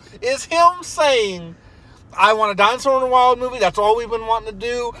interview is him saying... I want a Dinosaur in the Wild movie. That's all we've been wanting to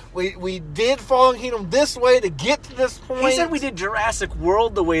do. We did Fallen Kingdom this way to get to this point. He said we did Jurassic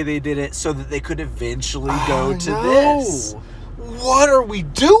World the way they did it so that they could eventually go to this. What are we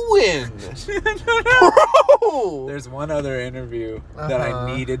doing? Bro! There's one other interview that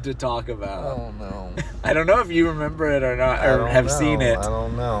I needed to talk about. Oh, no. I don't know if you remember it or not, or have seen it. I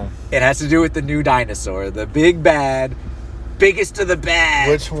don't know. It has to do with the new dinosaur, the big bad... biggest of the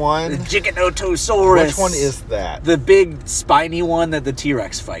bad. Which one? The Giganotosaurus. Which one is that? The big spiny one that the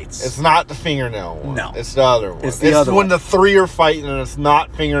T-Rex fights. It's not the fingernail one. No. It's the other one. It's the other when one. the three are fighting and it's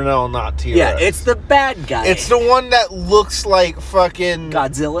not fingernail, not T-Rex. Yeah, it's the bad guy. It's the one that looks like fucking...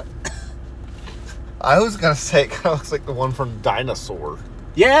 Godzilla. I was going to say it kind of looks like the one from Dinosaur.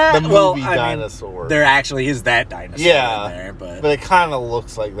 Yeah, The movie Dinosaur. There actually is that dinosaur in there, but it kind of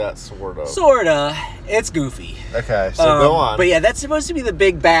looks like that, sort of. Sorta. It's goofy. Okay, so go on. But yeah, that's supposed to be the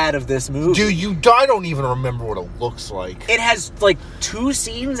big bad of this movie. Dude, I don't even remember what it looks like. It has, like, 2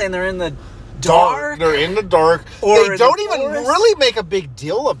 scenes, and they're in the dark. They're in the dark. Or They in don't the even forest. really make a big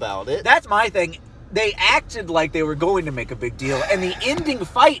deal about it. That's my thing. They acted like they were going to make a big deal, and the ending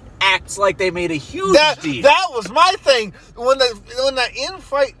fight acts like they made a huge deal. That was my thing. When the end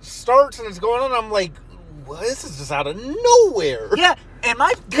fight starts and it's going on, I'm like, well, this is just out of nowhere. Yeah, and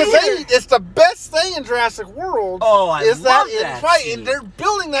my Because it's the best thing in Jurassic World. Oh, I is love that that end fight, scene. and they're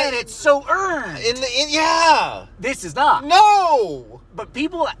building that. and it's so earned. Yeah. This is not. No. But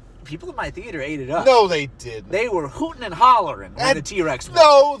people in my theater ate it up. No, they didn't. They were hooting and hollering when the T-Rex won.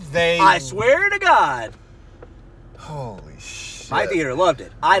 No, they. I swear to God. Holy shit. My theater loved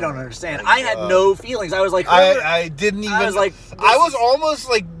it. I don't understand. my I had God. no feelings. I was like, I didn't even. I was like, I was this is- almost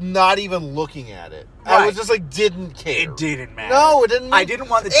like not even looking at it. I Right. was just like, didn't care. It didn't matter. No, it didn't. I didn't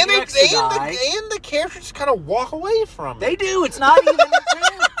want the T-Rex to die. And the characters just kind of walk away from it. They do. It's not even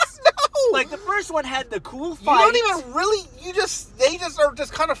intense. No. Like the first one had the cool You fight. don't even really. They just are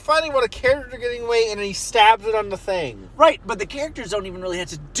just kind of fighting about a character getting away, and then he stabs it on the thing. Right, but the characters don't even really have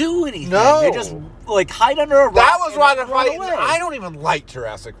to do anything. No. They just like hide under a rock. That was and why then the run fight. away. I don't even like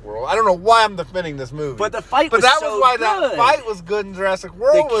Jurassic World. I don't know why I'm defending this movie. But the fight But was that so was why good. that fight was good in Jurassic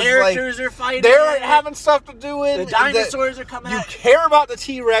World. The was characters like, are fighting. they're it. having stuff to do in The dinosaurs are coming You out. care about the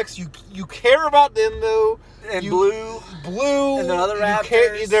T-Rex. You care about Dendo. And Blue And the other you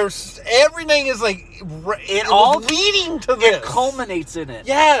care- raptors. There's everything is like it all- was leading to this. It culminates in it.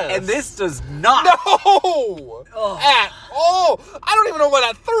 Yes. And this does not. No. Ugh. At all. I don't even know why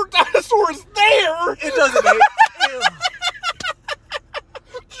that third dinosaur is there. It doesn't make ew.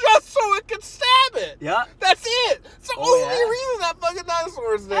 Just so it can stab it. Yeah. That's it. It's the Oh, only yeah. reason that fucking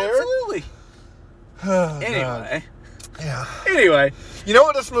dinosaur is there. Absolutely. Oh, Anyway. God. Yeah. Anyway. You know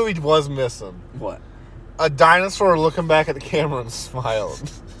what this movie was missing? What? A dinosaur looking back at the camera and smiling.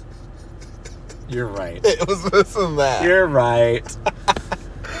 You're right. It was missing that. You're right.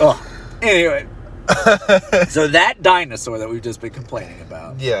 Oh. Anyway. So that dinosaur that we've just been complaining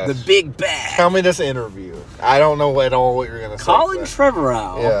about. Yes. The big bad. Tell me this interview. I don't know at all what you're going to say. Colin but-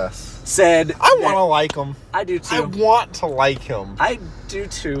 Trevorrow Yes. said. I that- want to like him. I do I too. want to like him. I do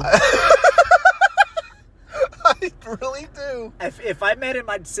too. I really do. If I met him,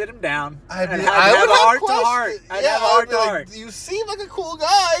 I'd sit him down. I and would have have a heart to questions. heart. I'd Yeah, have a I heart would to be heart. like, you seem like a cool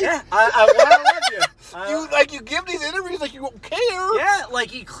guy. Yeah, I want to love you. You like you give these interviews like you don't care. Yeah, like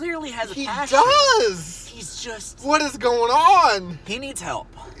he clearly has a He passion. does. He's just. What is going on? He needs help.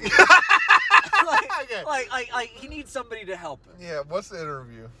 Okay. Like he needs somebody to help him. Yeah, what's the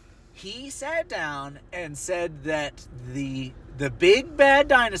interview? He sat down and said that the big bad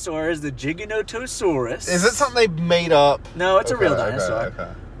dinosaur is the Giganotosaurus. Is it something they made up? No, it's a real Okay, dinosaur.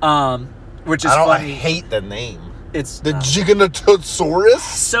 okay. Which is I funny. hate the name. It's The Giganotosaurus?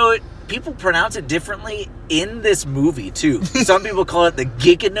 So people pronounce it differently in this movie too. Some people call it the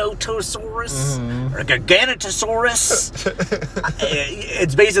Giganotosaurus or Giganotosaurus.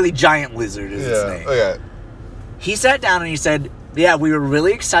 It's basically giant lizard is its name. Okay. He sat down and he said, "Yeah, we were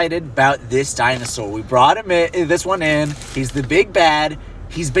really excited about this dinosaur. We brought him in, this one in. He's the big bad.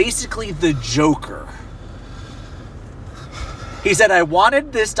 He's basically the Joker." He said, "I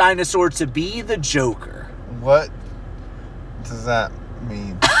wanted this dinosaur to be the Joker." What does that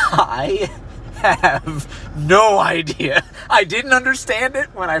mean? I have no idea. I didn't understand it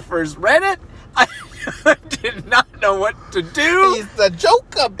when I first read it. I did not know what to do. He's the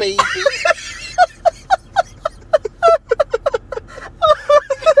Joker, baby.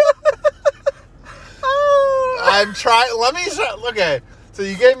 I'm trying. Let me. Okay. So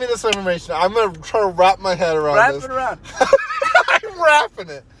you gave me this information. I'm gonna try to wrap my head around Wrap this. it around. I'm wrapping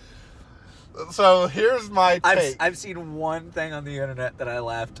it. So here's my take. I've seen one thing on the internet that I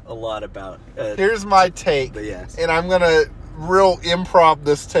laughed a lot about. Here's my take. But yes. And I'm gonna real improv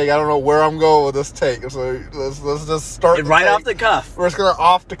this take. I don't know where I'm going with this take. So let's just start Right take. off the cuff. We're just gonna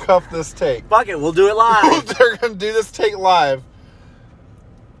off the cuff this take. Fuck it, we'll do it live. They're gonna do this take live.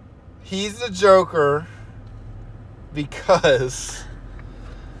 He's the Joker because.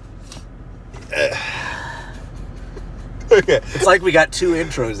 Okay. It's like we got two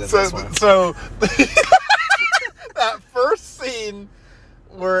intros in this one. So that first scene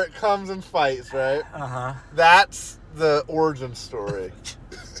where it comes and fights, right? Uh-huh. That's the origin story,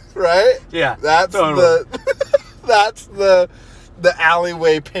 right? Yeah. That's totally. that's the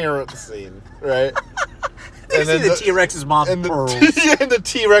alleyway parent scene, right? You see the T-Rex's mom and pearls. and the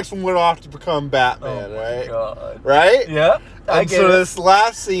T-Rex went off to become Batman, Oh my right? God. Right? Yep. I And get so it. this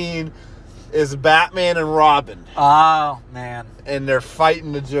last scene is Batman and Robin, Oh, man. and they're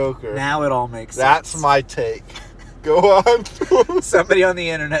fighting the Joker. Now it all makes That's sense. my take. Go on. Somebody on the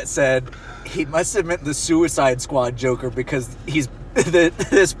internet said he must have meant the Suicide Squad Joker because he's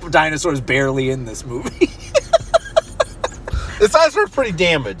this dinosaur is barely in this movie. This dinosaur's pretty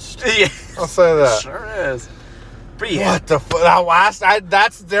damaged. Yeah, I'll say that. Sure is. But yeah, What the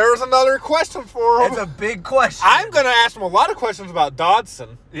fuck? There's another question for him. it's a big question. I'm going to ask him a lot of questions about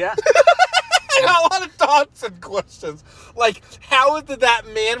Dodson. Yeah. I got a lot of Dodson questions. Like, how did that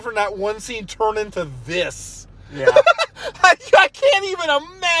man from that one scene turn into this? Yeah. I can't even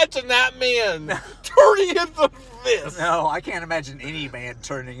imagine that man turning into this. No, I can't imagine any man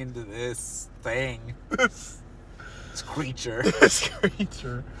turning into this thing. This creature. This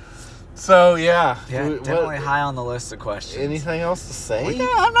creature. So, yeah. Yeah, definitely high on the list of questions. Anything else to say? Yeah,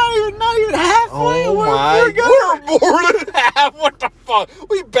 I'm not even halfway. Oh we're more than half. What the fuck?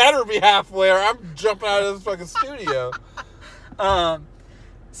 We better be halfway or I'm jumping out of this fucking studio.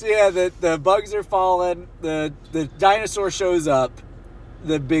 So yeah, the bugs are falling. The dinosaur shows up.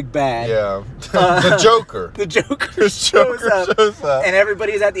 The big bad. Yeah. The Joker. The Joker shows up. And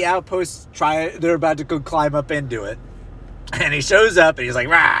everybody's at the outpost. They're about to go climb up into it. And he shows up and he's like,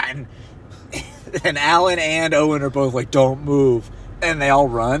 rah! And Alan and Owen are both like, don't move. And they all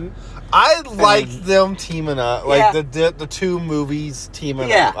run. I liked them teaming up. Like the two movies teaming up.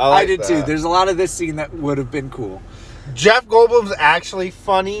 Yeah, I did that. too. There's a lot of this scene that would have been cool. Jeff Goldblum's actually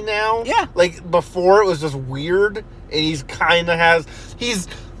funny now. Yeah. Like before it was just weird. And he's kind of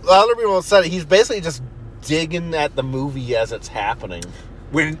other people have said it, he's basically just digging at the movie as it's happening.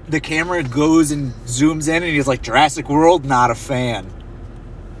 When the camera goes and zooms in and he's like, Jurassic World, not a fan.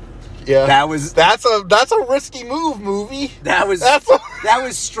 Yeah. That's a risky movie. That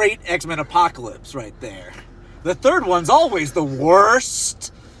was straight X-Men Apocalypse right there. The third one's always the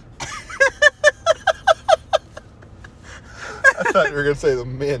worst. I thought you were gonna say the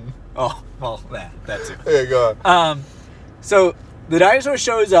men. Oh, well, that too. There you go. So the dinosaur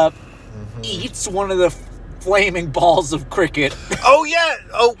shows up, eats one of the flaming balls of cricket. Oh yeah.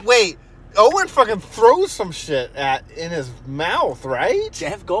 Oh wait. Owen fucking throws some shit in his mouth, right?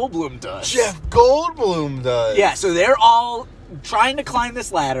 Jeff Goldblum does. Jeff Goldblum does. Yeah, so they're all trying to climb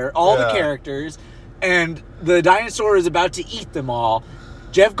this ladder, all the characters, and the dinosaur is about to eat them all.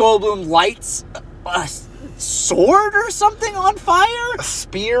 Jeff Goldblum lights a sword or something on fire? A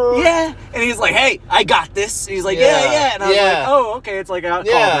spear? Yeah. And he's like, hey, I got this. And he's like, yeah. And I was like, oh, okay. It's like a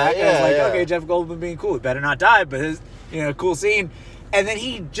callback. And I was like, okay, Jeff Goldblum being cool. It better not die, but his, cool scene. And then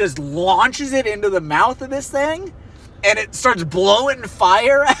he just launches it into the mouth of this thing, and it starts blowing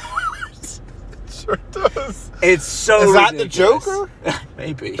fire out. It sure does. It's so Is that ridiculous. the Joker?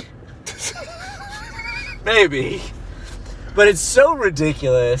 Maybe. Maybe. But it's so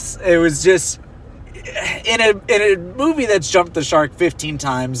ridiculous. It was just in a movie that's jumped the shark 15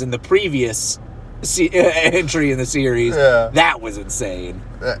 times in the previous entry in the series. Yeah. That was insane.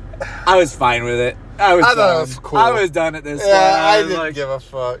 I was fine with it. I thought it was cool. I was done at this point. I didn't give a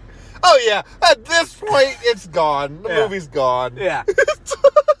fuck. Oh yeah, at this point it's gone. The movie's gone. Yeah.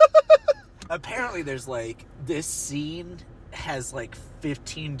 Apparently there's this scene has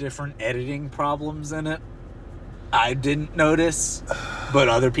 15 different editing problems in it. I didn't notice, but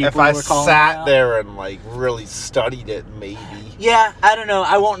other people were calling If I sat there and really studied it, maybe. Yeah, I don't know.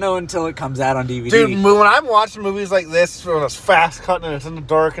 I won't know until it comes out on DVD. Dude, when I'm watching movies like this, when it's fast cutting and it's in the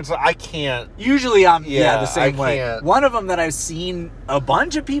dark and stuff, I can't. Usually I'm the same way. Can't. One of them that I've seen a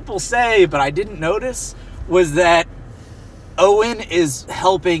bunch of people say, but I didn't notice, was that Owen is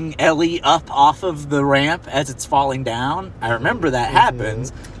helping Ellie up off of the ramp as it's falling down. I remember that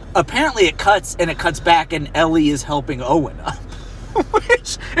happens. Apparently it cuts back and Ellie is helping Owen up.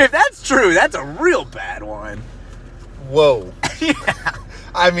 Which, if that's true, that's a real bad one. Whoa. Yeah.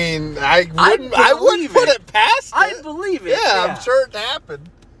 I mean, I wouldn't put it past it. I believe it. Yeah, I'm sure it happened.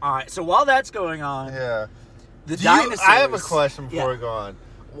 All right, so while that's going on, the dinosaurs... I have a question before we go on.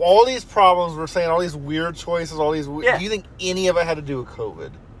 All these problems we're saying, all these weird choices, all these... Do you think any of it had to do with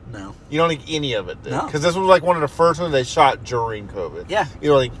COVID? No. You don't think any of it did? No. Because this was one of the first ones they shot during COVID. Yeah. You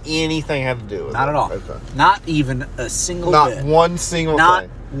don't think anything had to do with it? Not at all. Okay. Not even a single bit. Not one single thing? Not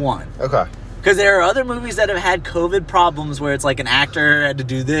one. Okay. Because there are other movies that have had COVID problems where it's an actor had to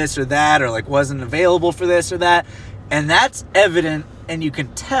do this or that or wasn't available for this or that. And that's evident and you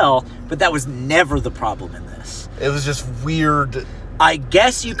can tell, but that was never the problem in this. It was just weird. I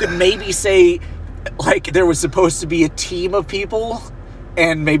guess you could maybe say there was supposed to be a team of people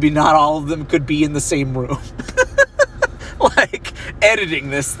and maybe not all of them could be in the same room. Editing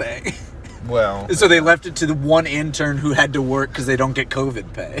this thing. Well. So they left it to the one intern who had to work because they don't get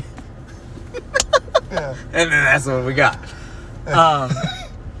COVID pay. Yeah. And then that's what we got.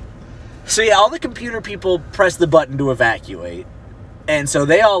 So all the computer people press the button to evacuate. And so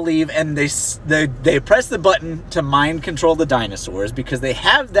they all leave, and they press the button to mind control the dinosaurs because they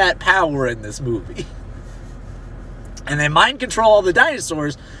have that power in this movie. And they mind control all the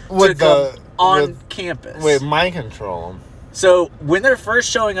dinosaurs on campus. Wait, mind control them. So when they're first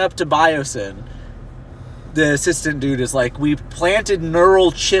showing up to Biosyn, the assistant dude is like, we planted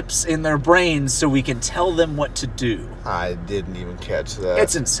neural chips in their brains so we can tell them what to do. I didn't even catch that.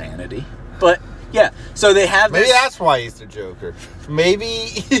 It's insanity. But, yeah. So they have Maybe that's why he's the Joker. Maybe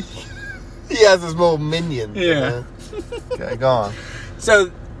he has his little minions. Yeah. Okay, go on.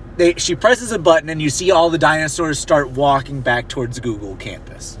 So she presses a button and you see all the dinosaurs start walking back towards Google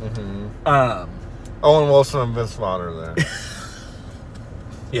campus. Mm-hmm. Owen Wilson and Vince Vaughn are there.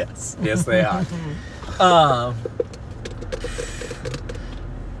 Yes, they are.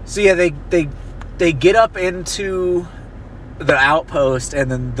 So yeah, they get up into the outpost,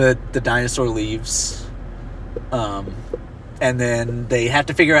 and then the dinosaur leaves. And then they have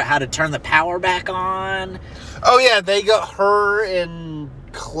to figure out how to turn the power back on. Oh yeah, they got her and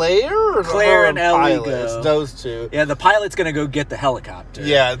Claire and Ellie go. Those two. Yeah, the pilot's gonna go get the helicopter.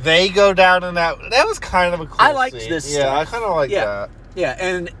 Yeah, they go down in that. That was kind of a cool I liked scene. this. Yeah, stuff. I kind of like that.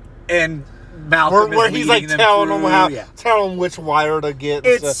 Yeah, and Malcolm where is he's like leading telling them how through. telling them which wire to get.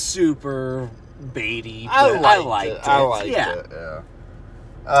 It's super baity. I But liked it. Yeah. It.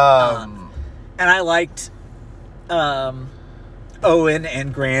 Yeah. And I liked Owen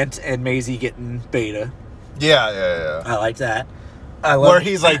and Grant and Maisie getting Beta. Yeah. I liked that. Where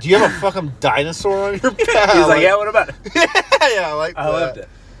he's like, "Do you have a fucking dinosaur on your back?" He's like, "Yeah, what about it?" yeah, I like that. I loved it.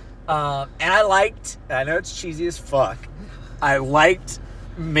 And I know it's cheesy as fuck, I liked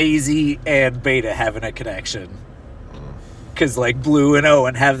Maisie and Beta having a connection. Because, like, Blue and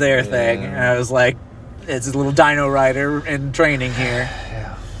Owen have their thing. And I was like, it's a little dino rider in training here.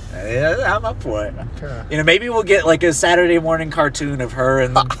 Yeah, I'm up for it. Okay. You know, maybe we'll get, like, a Saturday morning cartoon of her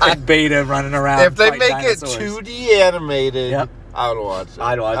and Beta running around. If they make dinosaurs. it 2D animated, Yep. I would watch it.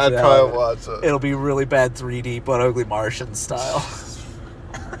 I'd probably watch it. It'll be really bad 3D, but Ugly Martian style.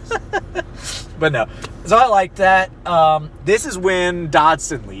 But no. So I like that. This is when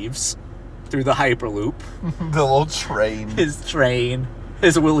Dodson leaves through the Hyperloop. The little train. His train.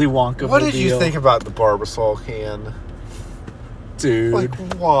 His Willy Wonka What did you mobile. think about the Barbasol can? Dude. Like,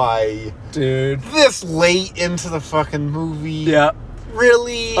 why? Dude. This late into the fucking movie? Yeah.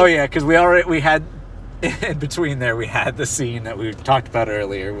 Really? Oh, yeah, because we had... In between there, we had the scene that we talked about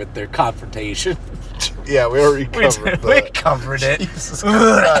earlier with their confrontation. Yeah, we already covered We covered it. Jesus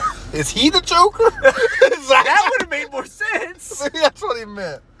Christ. Is he the Joker? That would have made more sense. Maybe that's what he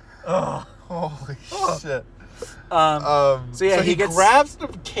meant. Oh. Holy shit. So yeah, he gets, grabs the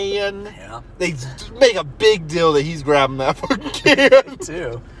can. Yeah. They make a big deal that he's grabbing that fucking can.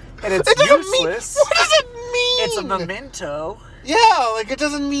 too. And it's It doesn't useless. mean. What does it mean? It's a memento. Yeah, like it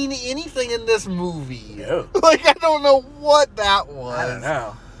doesn't mean anything in this movie. No. Like I don't know what that was. I don't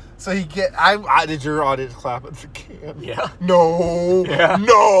know. So he get. I did your audience clap at the can? Yeah. No. Yeah.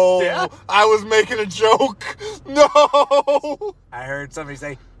 No. Yeah. I was making a joke. No. I heard somebody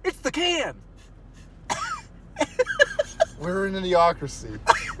say, "It's the can." We're in an idiocracy.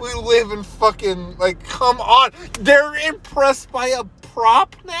 We live in fucking, like, come on. They're impressed by a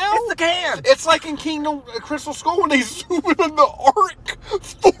prop now? It's the can. It's like in Kingdom Crystal Skull when they zoom in on the arc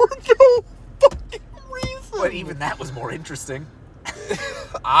for no fucking reason. But even that was more interesting.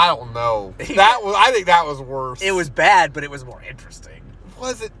 I don't know. I think that was worse. It was bad, but it was more interesting.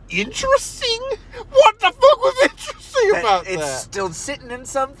 Was it interesting? What the fuck was interesting about that? It's still sitting in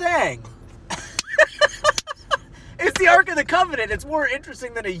something. It's the Ark of the Covenant. It's more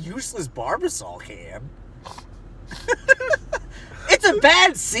interesting than a useless Barbasol can. It's a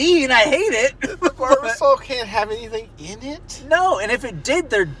bad scene. I hate it. Barbasol can't have anything in it? No, and if it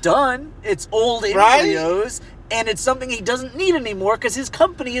did, they're done. It's old embryos, and it's something he doesn't need anymore because his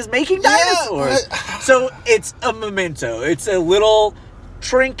company is making dinosaurs. So it's a memento. It's a little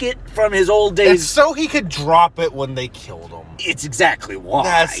trinket from his old days. It's so he could drop it when they killed him. It's exactly why.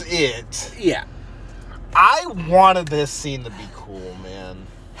 That's it. Yeah. I wanted this scene to be cool, man.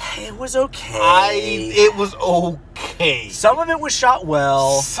 It was okay. It was okay. Some of it was shot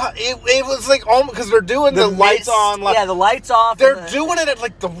well. It was like almost because they're doing the lights on. Like, yeah, the lights off. They're doing it at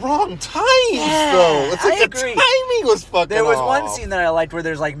like the wrong times, though. It's like I the agree. timing was fucking. There was off. one scene that I liked where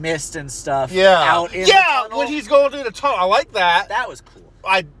there's like mist and stuff. Yeah, out in the tunnel. when he's going through the tunnel, I like that. That was cool.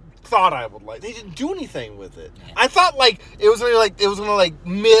 I thought I would like. They didn't do anything with it. Yeah. I thought like it was gonna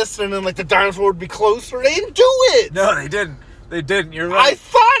miss, and then like the dinosaur would be closer. They didn't do it. No, they didn't. They didn't. You're right. I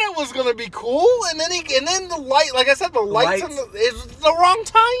thought it was gonna be cool, and then the light, like I said, the lights. It's the wrong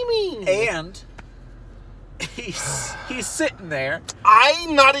timing. he's sitting there.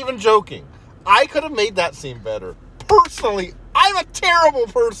 I'm not even joking. I could have made that scene better. Personally, I'm a terrible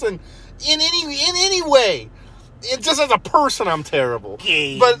person in any way. Just as a person, I'm terrible.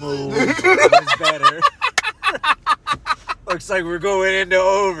 But was better. Looks like we're going into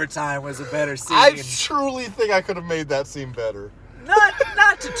overtime. Was a better scene. I truly think I could have made that scene better.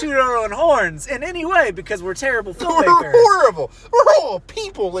 Not to toot our own horns in any way, because we're terrible filmmakers. We're horrible. We're horrible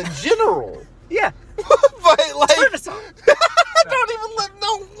people in general. Yeah. But like, turn us on. Don't even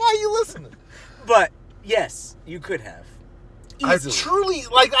know why you listening. But yes, you could have. Easily. I truly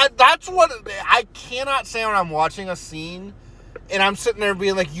that's what I cannot say when I'm watching a scene, and I'm sitting there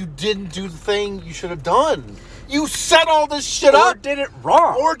being like, you didn't do the thing you should have done. You set all this shit up, or did it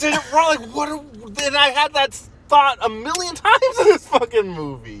wrong. Like what? Then I had that thought a million times in this fucking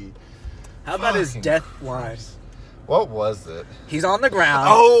movie. How about his death line? What was it? He's on the ground.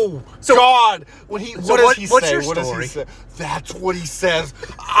 Oh, God. What does he what's say? Your what story? does he say? That's what he says.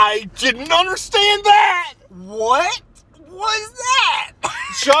 I didn't understand that. What was that?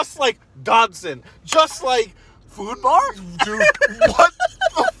 Just like Dodson. Just like Food Bar? Dude, what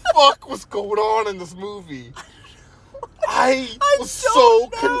the fuck was going on in this movie? I was so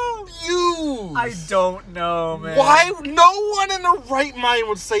confused. I don't know, man. Why? No one in their right mind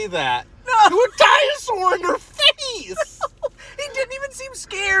would say that. No. To a dinosaur in their face. He didn't even seem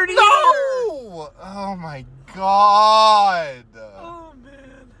scared either. No! Oh my God. Oh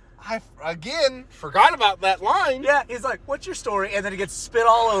man. I again forgot about that line. Yeah, he's like, "What's your story?" And then it gets spit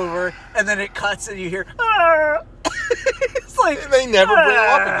all over, and then it cuts, and you hear, "Ah." It's like They never bring him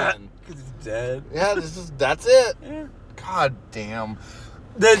up again. Because he's dead. Yeah, that's it. Yeah. God damn.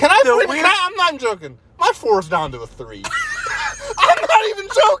 I'm I'm not joking. My 4's down to a 3. I'm not even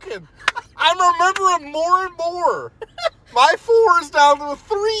joking. I'm remembering more and more. My 4 is down to a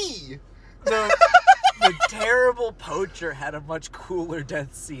 3. The terrible poacher had a much cooler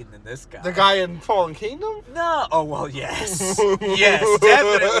death scene than this guy. The guy in Fallen Kingdom? No. Oh, well, yes. Yes,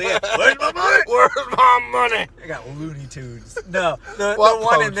 definitely. Where's my money? Where's my money? I got Looney Tunes. No, the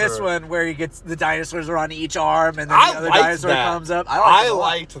one in this one where he gets the dinosaurs are on each arm and then the other dinosaur comes up. I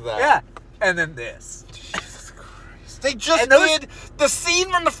liked that. Yeah. And then this. Jesus Christ. They just did the scene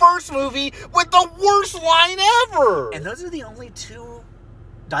from the first movie with the worst line ever. And those are the only 2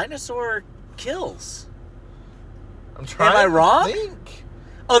 dinosaur kills. Am I wrong? Think.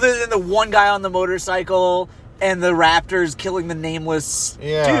 Other than the one guy on the motorcycle and the raptors killing the nameless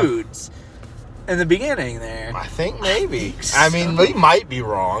dudes in the beginning there. I think maybe. I mean, we might be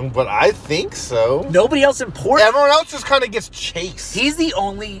wrong, but I think so. Nobody else important. Everyone else just kind of gets chased. He's the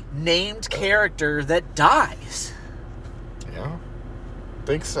only named character that dies. Yeah.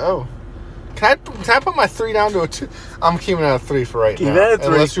 Think so. Can I put my 3 down to a 2? I'm keeping it at a 3 for right now. Keep it at a 3.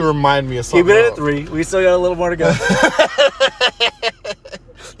 Unless you remind me of something. Keep it at 3. We still got a little more to go.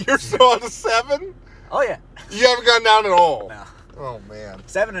 You're still on a 7? Oh, yeah. You haven't gone down at all? No. Oh, man.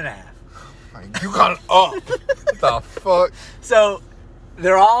 7.5. You got it up. What the fuck? So,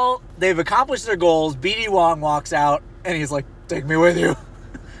 they've accomplished their goals. BD Wong walks out, and he's like, "Take me with you."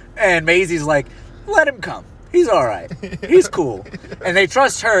 And Maisie's like, "Let him come. He's all right. He's cool." And they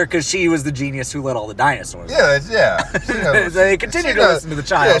trust her because she was the genius who let all the dinosaurs. Yeah. They continue to listen to the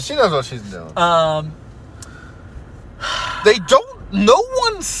child. Yeah, she knows what she's doing. They don't. No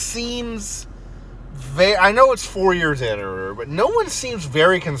one seems. I know it's 4 years in, but no one seems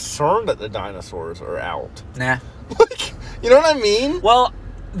very concerned that the dinosaurs are out. Nah. Like, you know what I mean? Well,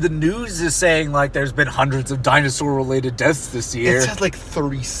 the news is saying like there's been hundreds of dinosaur-related deaths this year. It said like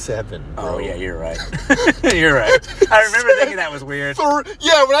 37. Bro. Oh yeah, you're right. You're right. I remember thinking that was weird.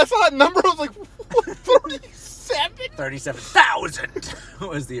 Yeah, when I saw that number, I was like, what, 37? 37,000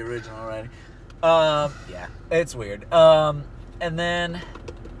 was the original writing. Yeah, it's weird. And then.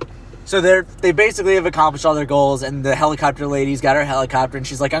 So they basically have accomplished all their goals, and the helicopter lady's got her helicopter, and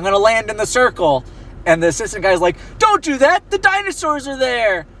she's like, "I'm going to land in the circle." And the assistant guy's like, "Don't do that. The dinosaurs are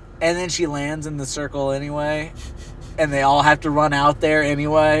there." And then she lands in the circle anyway, and they all have to run out there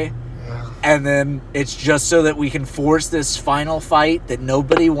anyway. Yeah. And then it's just so that we can force this final fight that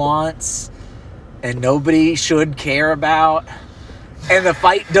nobody wants and nobody should care about. And the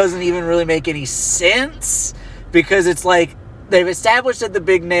fight doesn't even really make any sense because it's like, they've established that the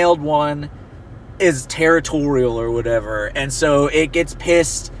big nailed one is territorial or whatever, and so it gets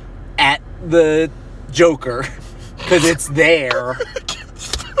pissed at the Joker because it's there.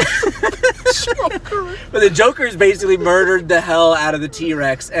 But the Joker's basically murdered the hell out of the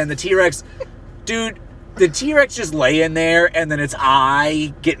T-Rex, and the T-Rex, dude, the T-Rex just laying there, and then its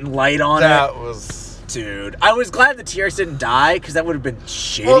eye getting light on That it. was Dude, I was glad the T-Rex didn't die, because that would have been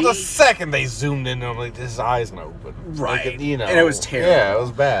shitty. Well, the second they zoomed in, I'm like, his eyes gonna open. Right. Like, you know. And it was terrible. Yeah, it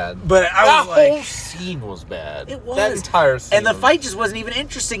was bad. But I was that whole like... scene was bad. It was. That entire scene. And the was- fight just wasn't even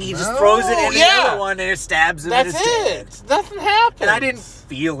interesting. He just No, throws it in the yeah. other one, and it stabs him, That's and it's dead. it. Nothing happened. And I didn't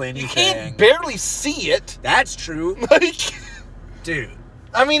feel anything. You can't barely see it. That's true. Like, Dude.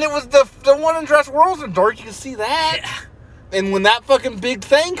 I mean, it was the one in Jurassic World's in dark. You can see that. Yeah. And when that fucking big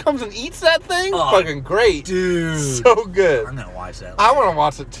thing comes and eats that thing, Oh, fucking great. Dude. So good. I'm gonna watch that. I want to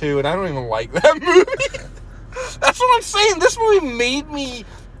watch it too, and I don't even like that movie. That's what I'm saying. This movie made me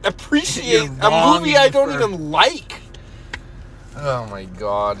appreciate You're a movie I don't longing for- even like. Oh my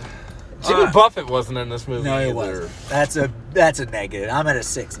god. Jimmy Alright. Buffett wasn't in this movie No, it either. wasn't. That's a negative. I'm at a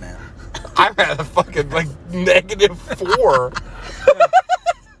 6 now. I'm at a fucking like -4.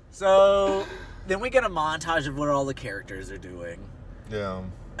 So then we get a montage of what all the characters are doing. Yeah.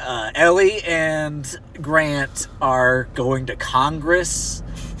 Ellie and Grant are going to Congress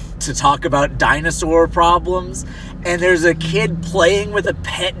to talk about dinosaur problems, and there's a kid playing with a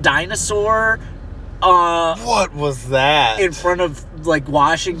pet dinosaur What was that? in front of like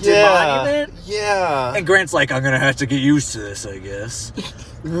Washington Monument. Yeah. And Grant's like, I'm gonna have to get used to this, I guess.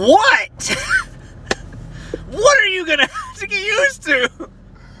 What? What are you gonna have to get used to?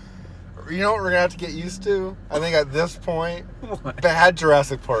 You know what we're gonna have to get used to? I think at this point, What? bad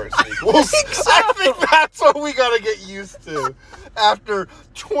Jurassic Park sequels. I think that's what we gotta get used to. After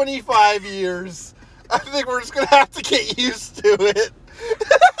 25 years, I think we're just gonna have to get used to it.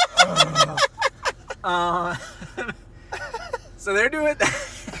 So they're doing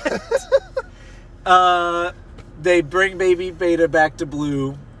that. They bring baby Beta back to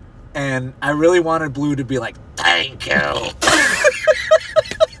Blue, and I really wanted Blue to be like, thank you.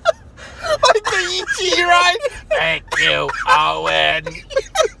 Like the E.T. ride. Thank you, Owen.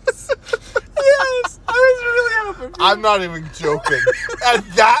 Yes, I was really hoping. I'm not even joking. At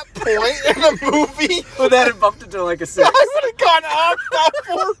that point in the movie, Well, that had bumped into like a 6. I would have gone up that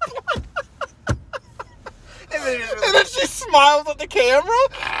 4 points. And then he just And then she smiles at the camera.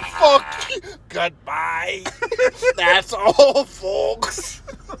 Fuck you. Goodbye. That's all, folks.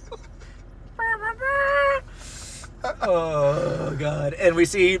 oh god! And we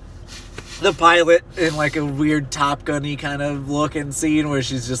see the pilot in like a weird Top Gun-y kind of looking scene where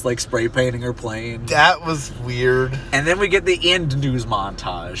she's just like spray painting her plane. That was weird. And then we get the end news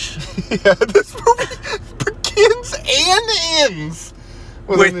montage Yeah, this movie begins and ends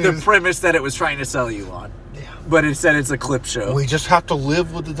with the news. premise that it was trying to sell you on, Yeah. but instead it's a clip show. We just have to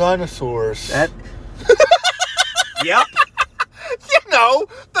live with the dinosaurs. That. Yep. You know,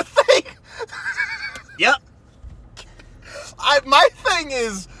 the thing. Yep. My thing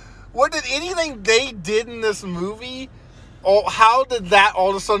is, what did anything they did in this movie? Oh, how did that all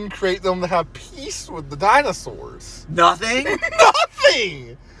of a sudden create them to have peace with the dinosaurs? Nothing.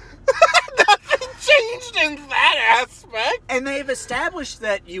 Nothing. Nothing changed in that aspect. And they've established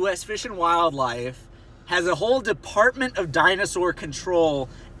that U.S. Fish and Wildlife has a whole department of dinosaur control,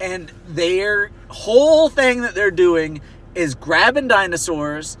 and their whole thing that they're doing is grabbing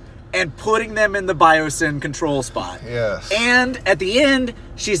dinosaurs and putting them in the Biosyn control spot. Yes. And at the end,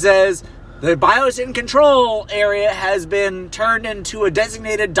 she says, the Biosyn control area has been turned into a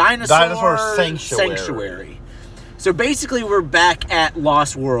designated dinosaur sanctuary. So basically, we're back at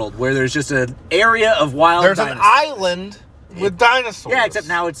Lost World, where there's just an area of wild There's dinosaurs. an island with dinosaurs. Yeah, except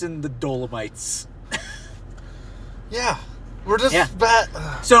now it's in the Dolomites. Yeah. We're just Yeah. bad.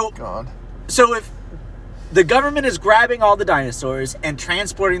 So, God. so if the government is grabbing all the dinosaurs and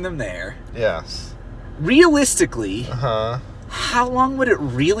transporting them there, Yes. realistically, Uh-huh. how long would it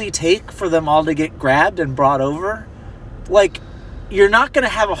really take for them all to get grabbed and brought over? Like, you're not going to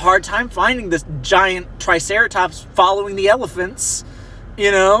have a hard time finding this giant Triceratops following the elephants,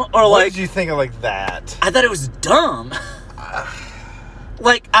 you know? Or What like, did you think of like that? I thought it was dumb.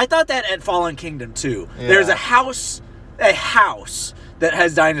 Like, I thought that at Fallen Kingdom too. Yeah. There's a house that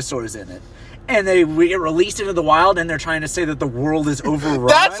has dinosaurs in it. And they get released into the wild, and they're trying to say that the world is overrun.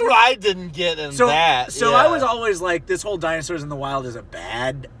 That's what I didn't get in that. So yeah. I was always like, this whole dinosaurs in the wild is a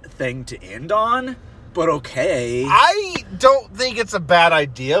bad thing to end on, but okay. I don't think it's a bad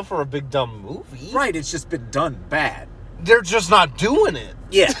idea for a big dumb movie. Right, it's just been done bad. They're just not doing it.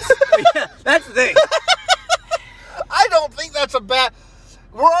 Yes. Yeah, that's the thing. I don't think that's a bad...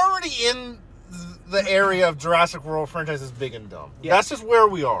 We're already in the area of Jurassic World franchise is big and dumb. Yeah. That's just where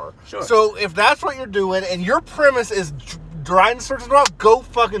we are. Sure. So if that's what you're doing and your premise is dinosaurs and all, go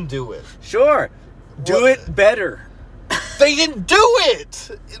fucking do it. Sure. Do What- it better. They didn't do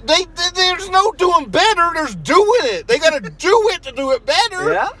it. There's no doing better. There's doing it. They got to do it to do it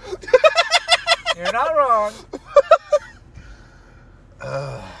better. Yeah? You're not wrong.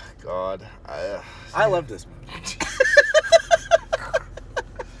 God. I love this movie.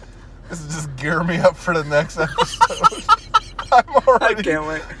 This is just gear me up for the next episode. I can't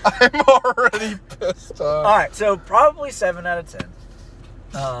wait. I'm already pissed off. All right, so probably 7 out of 10.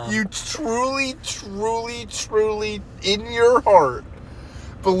 You truly, truly, truly, in your heart,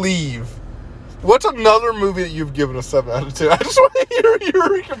 believe. What's another movie that you've given a 7 out of 10? I just want to hear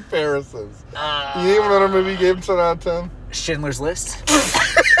your comparisons. You name another movie you gave a 10 out of 10? Schindler's List.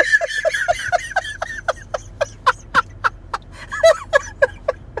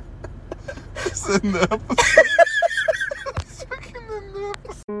 It's in the episode.